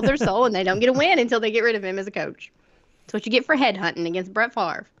 They've sold their soul and they don't get a win until they get rid of him as a coach. That's what you get for headhunting against Brett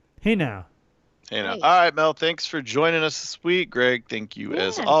Favre. Hey now. All right, Mel, thanks for joining us this week. Greg, thank you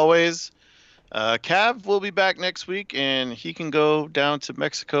as always. Cav will be back next week, and he can go down to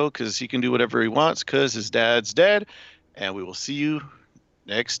Mexico because he can do whatever he wants because his dad's dead. And we will see you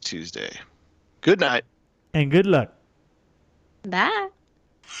next Tuesday. Good night. And good luck. Bye.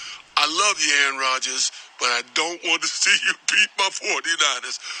 I love you, Aaron Rodgers, but I don't want to see you beat my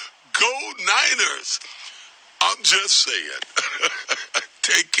 49ers. Go Niners! I'm just saying.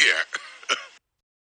 Take care.